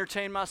 I'm going to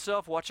entertain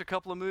myself, watch a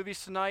couple of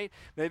movies tonight,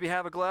 maybe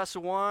have a glass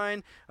of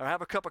wine, or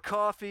have a cup of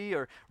coffee,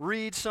 or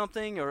read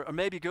something, or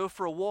maybe go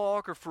for a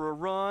walk or for a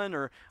run,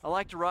 or I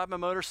like to ride my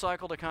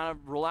motorcycle to kind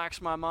of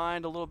relax my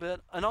mind a little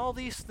bit. And all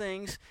these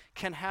things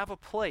can have a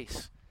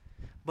place,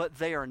 but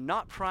they are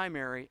not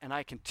primary, and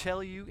I can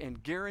tell you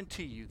and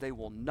guarantee you they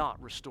will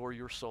not restore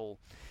your soul.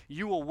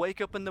 You will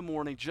wake up in the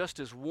morning just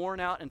as worn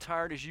out and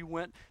tired as you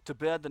went to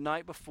bed the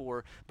night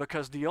before,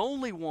 because the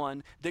only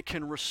one that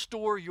can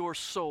restore your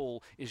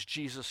soul is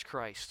Jesus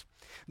Christ.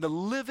 The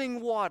living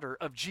water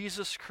of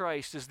Jesus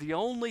Christ is the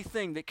only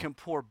thing that can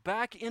pour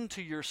back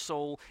into your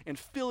soul and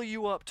fill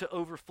you up to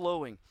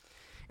overflowing.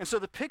 And so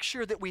the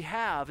picture that we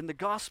have in the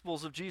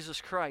Gospels of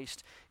Jesus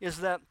Christ is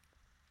that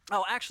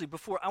actually,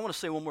 before, I want to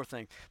say one more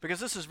thing, because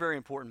this is very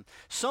important.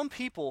 Some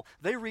people,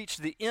 they reach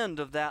the end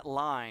of that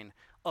line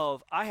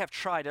of, I have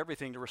tried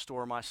everything to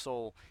restore my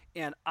soul,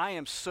 and I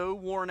am so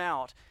worn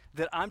out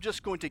that I'm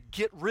just going to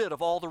get rid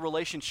of all the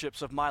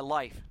relationships of my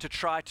life to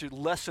try to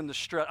lessen the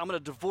stress. I'm going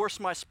to divorce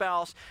my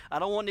spouse. I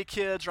don't want any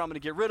kids, or I'm going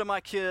to get rid of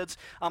my kids.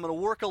 I'm going to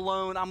work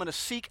alone. I'm going to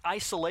seek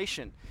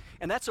isolation.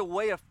 And that's a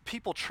way of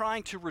people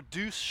trying to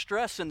reduce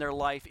stress in their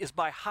life, is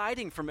by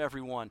hiding from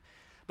everyone.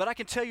 But I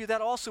can tell you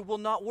that also will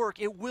not work.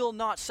 It will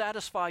not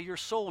satisfy your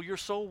soul. Your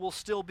soul will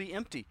still be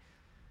empty.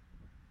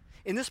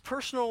 In this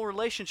personal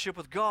relationship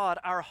with God,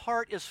 our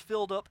heart is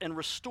filled up and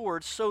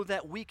restored so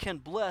that we can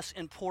bless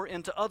and pour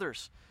into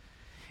others.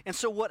 And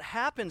so what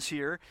happens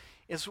here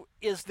is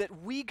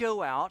that we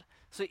go out.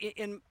 So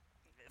in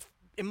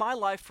my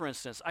life, for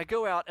instance, I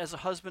go out as a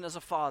husband, as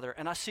a father,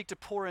 and I seek to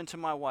pour into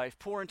my wife,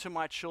 pour into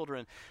my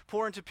children,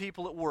 pour into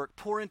people at work,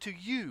 pour into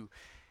you.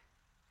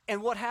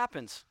 And what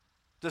happens?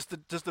 Does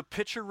the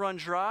pitcher run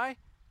dry?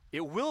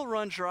 It will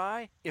run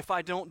dry if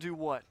I don't do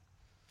what?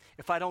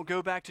 If I don't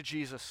go back to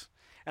Jesus,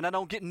 and I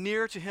don't get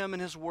near to him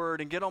and his word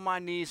and get on my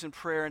knees in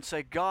prayer and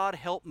say, God,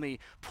 help me,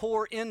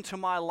 pour into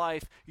my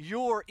life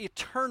your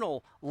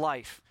eternal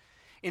life.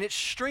 And it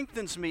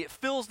strengthens me. It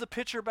fills the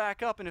pitcher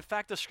back up. And in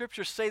fact, the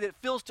scriptures say that it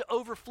fills to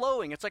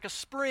overflowing. It's like a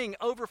spring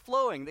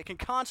overflowing that can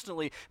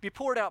constantly be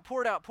poured out,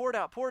 poured out, poured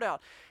out, poured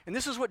out. And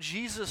this is what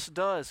Jesus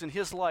does in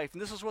his life. And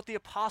this is what the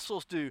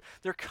apostles do.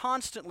 They're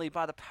constantly,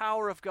 by the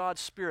power of God's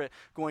Spirit,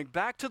 going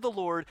back to the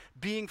Lord,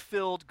 being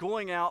filled,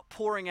 going out,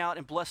 pouring out,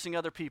 and blessing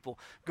other people.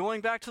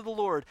 Going back to the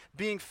Lord,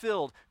 being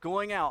filled,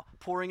 going out,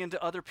 pouring into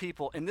other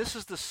people. And this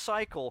is the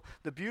cycle,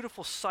 the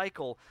beautiful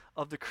cycle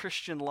of the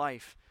Christian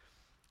life.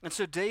 And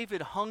so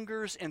David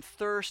hungers and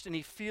thirsts, and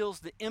he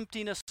feels the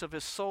emptiness of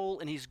his soul,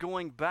 and he's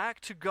going back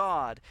to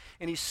God,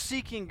 and he's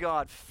seeking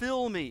God,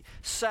 fill me,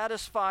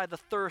 satisfy the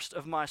thirst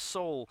of my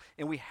soul.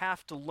 And we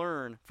have to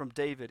learn from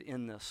David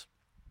in this.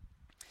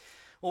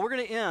 Well, we're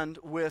going to end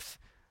with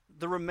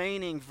the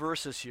remaining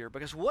verses here,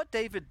 because what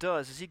David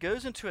does is he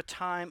goes into a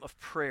time of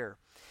prayer.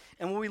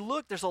 And when we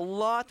look, there's a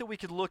lot that we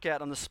could look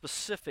at on the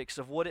specifics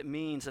of what it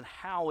means and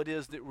how it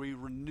is that we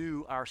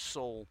renew our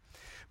soul.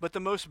 But the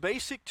most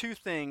basic two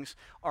things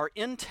are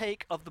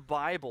intake of the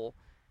Bible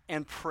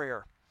and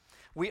prayer.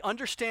 We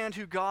understand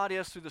who God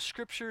is through the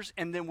scriptures,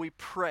 and then we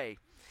pray.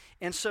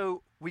 And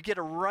so we get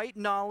a right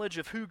knowledge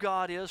of who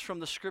God is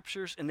from the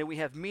scriptures, and then we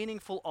have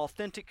meaningful,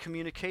 authentic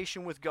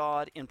communication with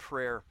God in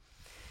prayer.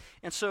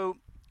 And so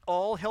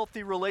all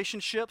healthy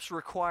relationships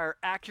require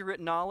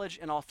accurate knowledge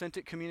and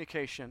authentic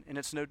communication, and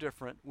it's no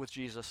different with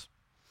Jesus.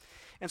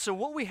 And so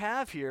what we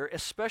have here,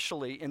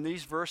 especially in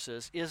these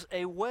verses, is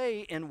a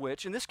way in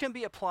which, and this can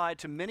be applied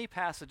to many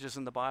passages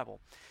in the Bible,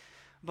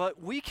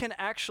 but we can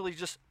actually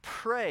just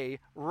pray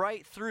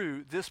right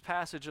through this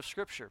passage of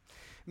Scripture,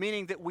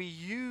 meaning that we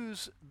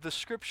use the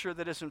Scripture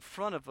that is in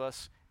front of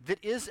us,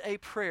 that is a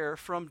prayer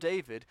from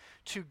David,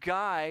 to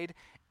guide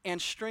and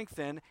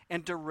strengthen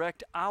and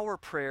direct our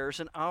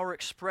prayers and our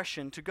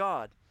expression to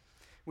God.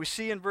 We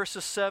see in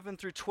verses 7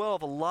 through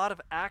 12 a lot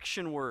of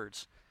action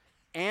words.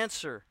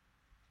 Answer,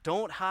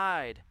 don't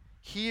hide,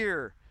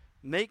 hear,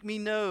 make me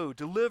know,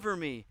 deliver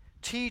me,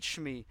 teach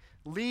me,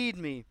 lead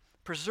me,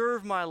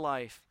 preserve my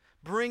life,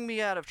 bring me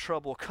out of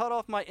trouble, cut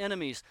off my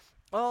enemies,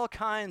 all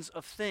kinds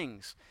of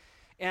things.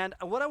 And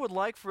what I would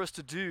like for us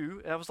to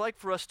do,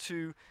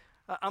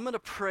 I'm going to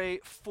pray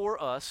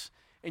for us,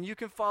 and you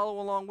can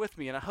follow along with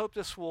me. And I hope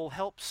this will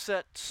help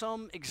set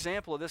some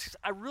example of this, because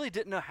I really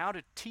didn't know how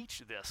to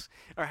teach this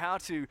or how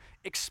to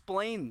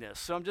explain this.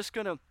 So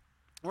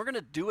we're going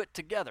to do it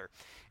together.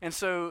 And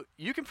so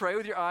you can pray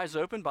with your eyes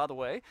open, by the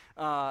way.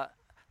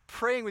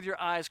 Praying with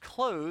your eyes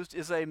closed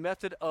is a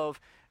method of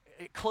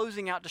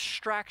closing out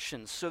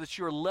distractions so that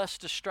you're less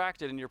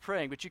distracted in your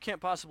praying, but you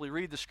can't possibly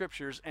read the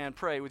scriptures and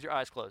pray with your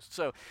eyes closed.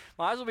 So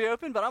my eyes will be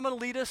open, but I'm going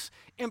to lead us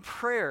in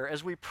prayer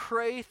as we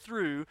pray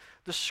through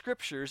the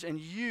scriptures and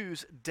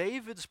use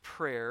David's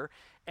prayer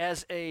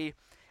as a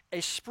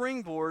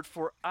springboard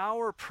for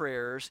our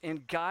prayers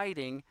in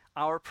guiding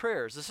our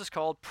prayers. This is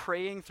called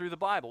Praying Through the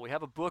Bible. We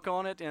have a book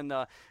on it in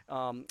the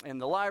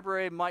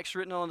library. Mike's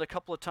written on it a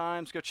couple of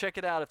times. Go check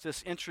it out if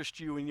this interests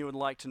you and you would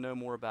like to know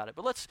more about it.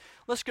 But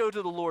let's go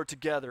to the Lord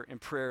together in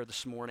prayer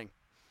this morning.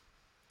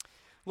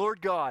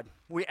 Lord God,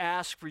 we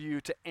ask for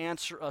you to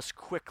answer us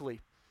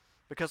quickly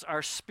because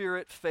our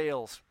spirit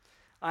fails.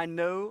 I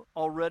know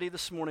already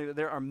this morning that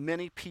there are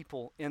many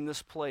people in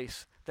this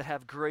place that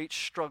have great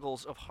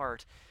struggles of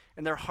heart,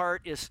 and their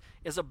heart is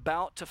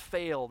about to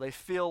fail. They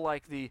feel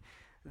like the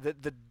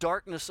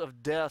darkness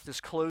of death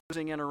is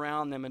closing in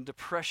around them, and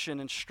depression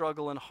and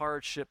struggle and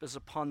hardship is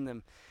upon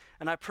them.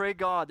 And I pray,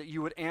 God, that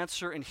you would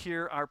answer and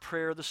hear our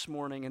prayer this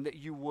morning, and that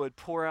you would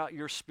pour out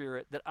your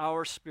Spirit, that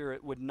our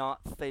spirit would not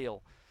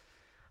fail.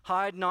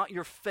 Hide not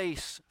your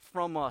face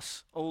from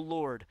us, O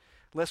Lord,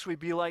 lest we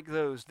be like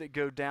those that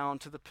go down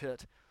to the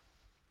pit.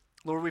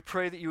 Lord, we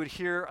pray that you would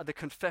hear the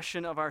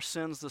confession of our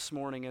sins this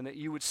morning, and that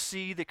you would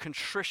see the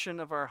contrition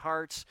of our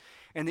hearts,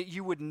 and that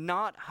you would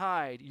not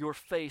hide your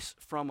face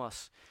from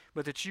us,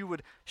 but that you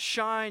would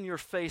shine your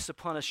face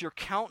upon us. Your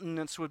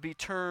countenance would be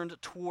turned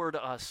toward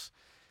us.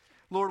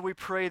 Lord, we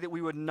pray that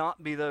we would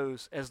not be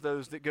those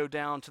that go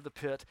down to the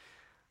pit.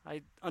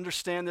 I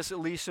understand this, at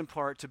least in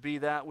part, to be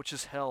that which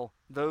is hell,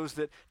 those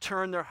that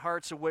turn their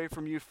hearts away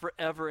from you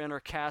forever and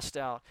are cast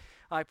out.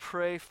 I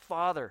pray,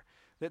 Father,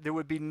 that there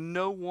would be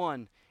no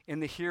one in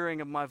the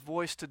hearing of my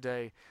voice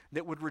today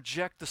that would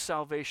reject the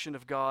salvation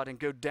of God and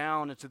go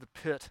down into the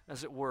pit,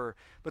 as it were,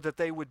 but that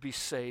they would be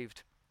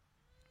saved.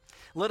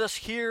 Let us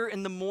hear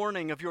in the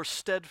morning of your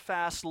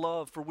steadfast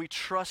love, for we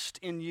trust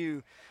in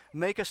you.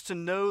 Make us to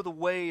know the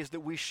ways that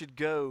we should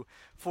go,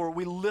 for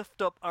we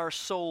lift up our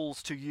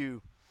souls to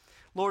you.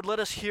 Lord, let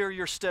us hear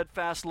your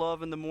steadfast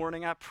love in the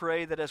morning. I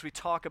pray that as we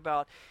talk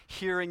about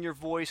hearing your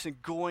voice and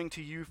going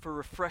to you for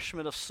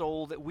refreshment of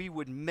soul, that we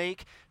would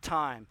make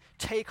time,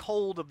 take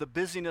hold of the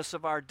busyness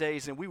of our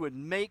days, and we would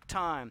make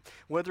time,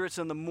 whether it's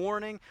in the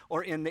morning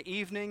or in the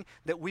evening,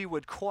 that we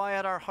would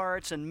quiet our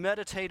hearts and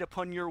meditate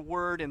upon your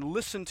word and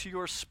listen to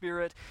your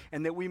Spirit,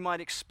 and that we might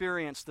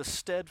experience the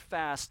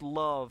steadfast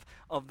love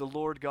of the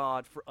Lord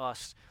God for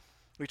us.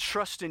 We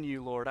trust in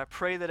you, Lord. I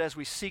pray that as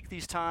we seek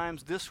these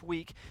times this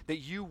week, that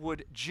you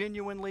would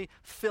genuinely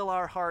fill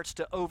our hearts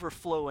to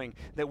overflowing,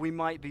 that we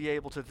might be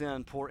able to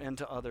then pour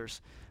into others.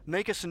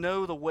 Make us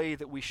know the way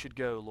that we should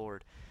go,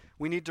 Lord.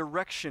 We need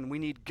direction. We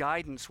need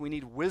guidance. We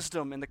need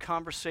wisdom in the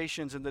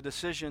conversations and the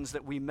decisions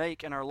that we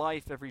make in our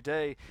life every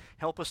day.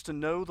 Help us to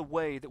know the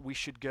way that we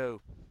should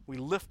go. We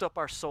lift up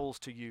our souls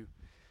to you.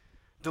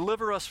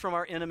 Deliver us from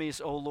our enemies,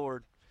 O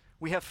Lord.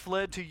 We have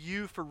fled to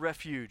you for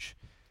refuge.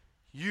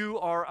 You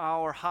are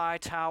our high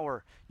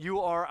tower. You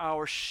are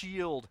our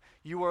shield.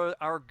 You are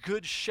our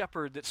good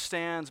shepherd that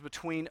stands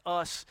between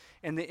us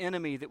and the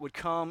enemy that would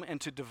come and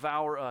to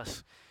devour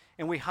us.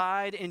 And we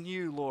hide in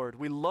you, Lord.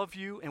 We love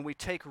you and we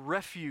take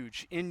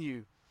refuge in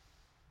you.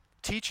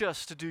 Teach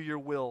us to do your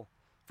will,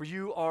 for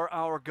you are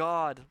our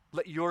God.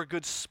 Let your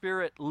good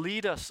Spirit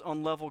lead us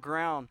on level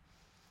ground.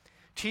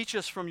 Teach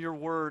us from your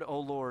word, O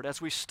Lord.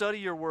 As we study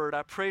your word,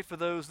 I pray for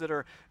those that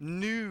are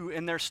new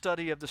in their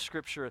study of the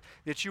Scripture,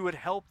 that you would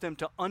help them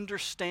to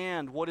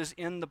understand what is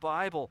in the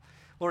Bible.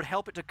 Lord,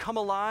 help it to come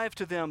alive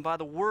to them by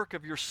the work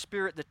of your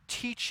Spirit, the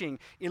teaching,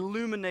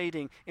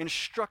 illuminating,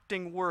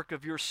 instructing work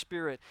of your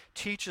Spirit.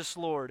 Teach us,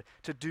 Lord,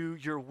 to do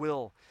your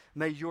will.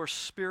 May your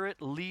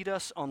Spirit lead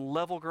us on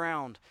level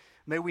ground.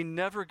 May we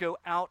never go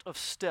out of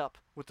step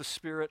with the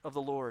Spirit of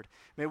the Lord.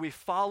 May we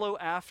follow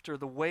after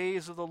the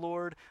ways of the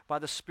Lord by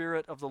the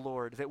Spirit of the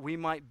Lord, that we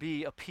might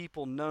be a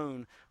people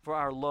known for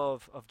our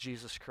love of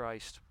Jesus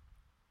Christ.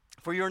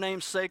 For your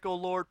name's sake, O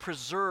Lord,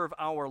 preserve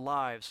our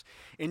lives.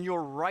 In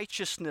your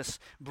righteousness,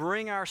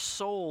 bring our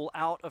soul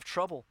out of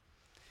trouble.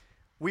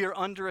 We are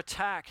under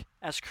attack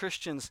as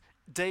Christians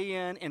day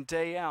in and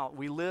day out.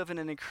 We live in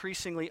an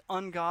increasingly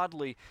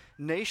ungodly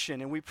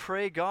nation, and we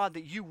pray, God,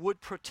 that you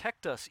would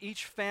protect us,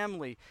 each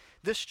family,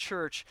 this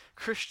church,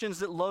 Christians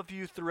that love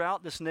you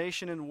throughout this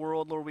nation and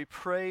world. Lord, we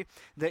pray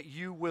that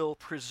you will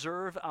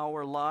preserve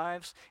our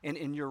lives, and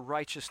in your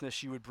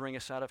righteousness you would bring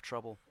us out of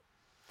trouble.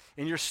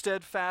 In your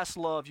steadfast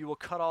love, you will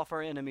cut off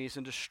our enemies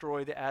and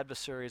destroy the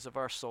adversaries of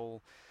our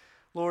soul.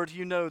 Lord,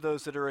 you know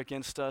those that are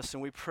against us,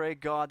 and we pray,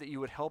 God, that you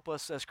would help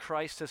us, as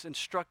Christ has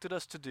instructed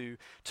us to do,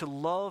 to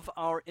love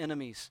our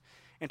enemies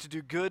and to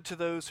do good to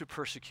those who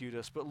persecute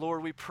us. But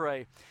Lord, we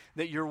pray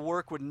that your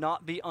work would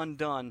not be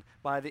undone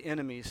by the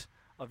enemies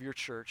of your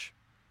church.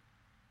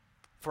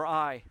 For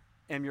I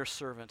am your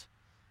servant.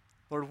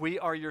 Lord, we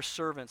are your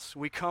servants.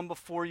 We come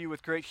before you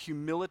with great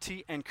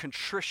humility and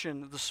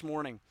contrition this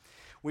morning.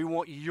 We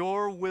want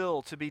your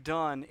will to be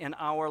done in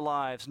our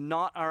lives,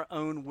 not our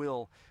own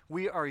will.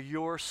 We are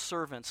your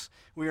servants.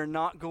 We are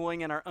not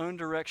going in our own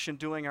direction,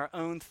 doing our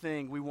own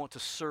thing. We want to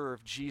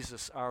serve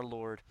Jesus, our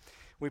Lord.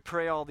 We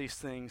pray all these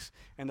things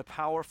in the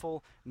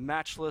powerful,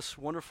 matchless,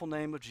 wonderful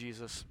name of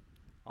Jesus.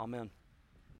 Amen.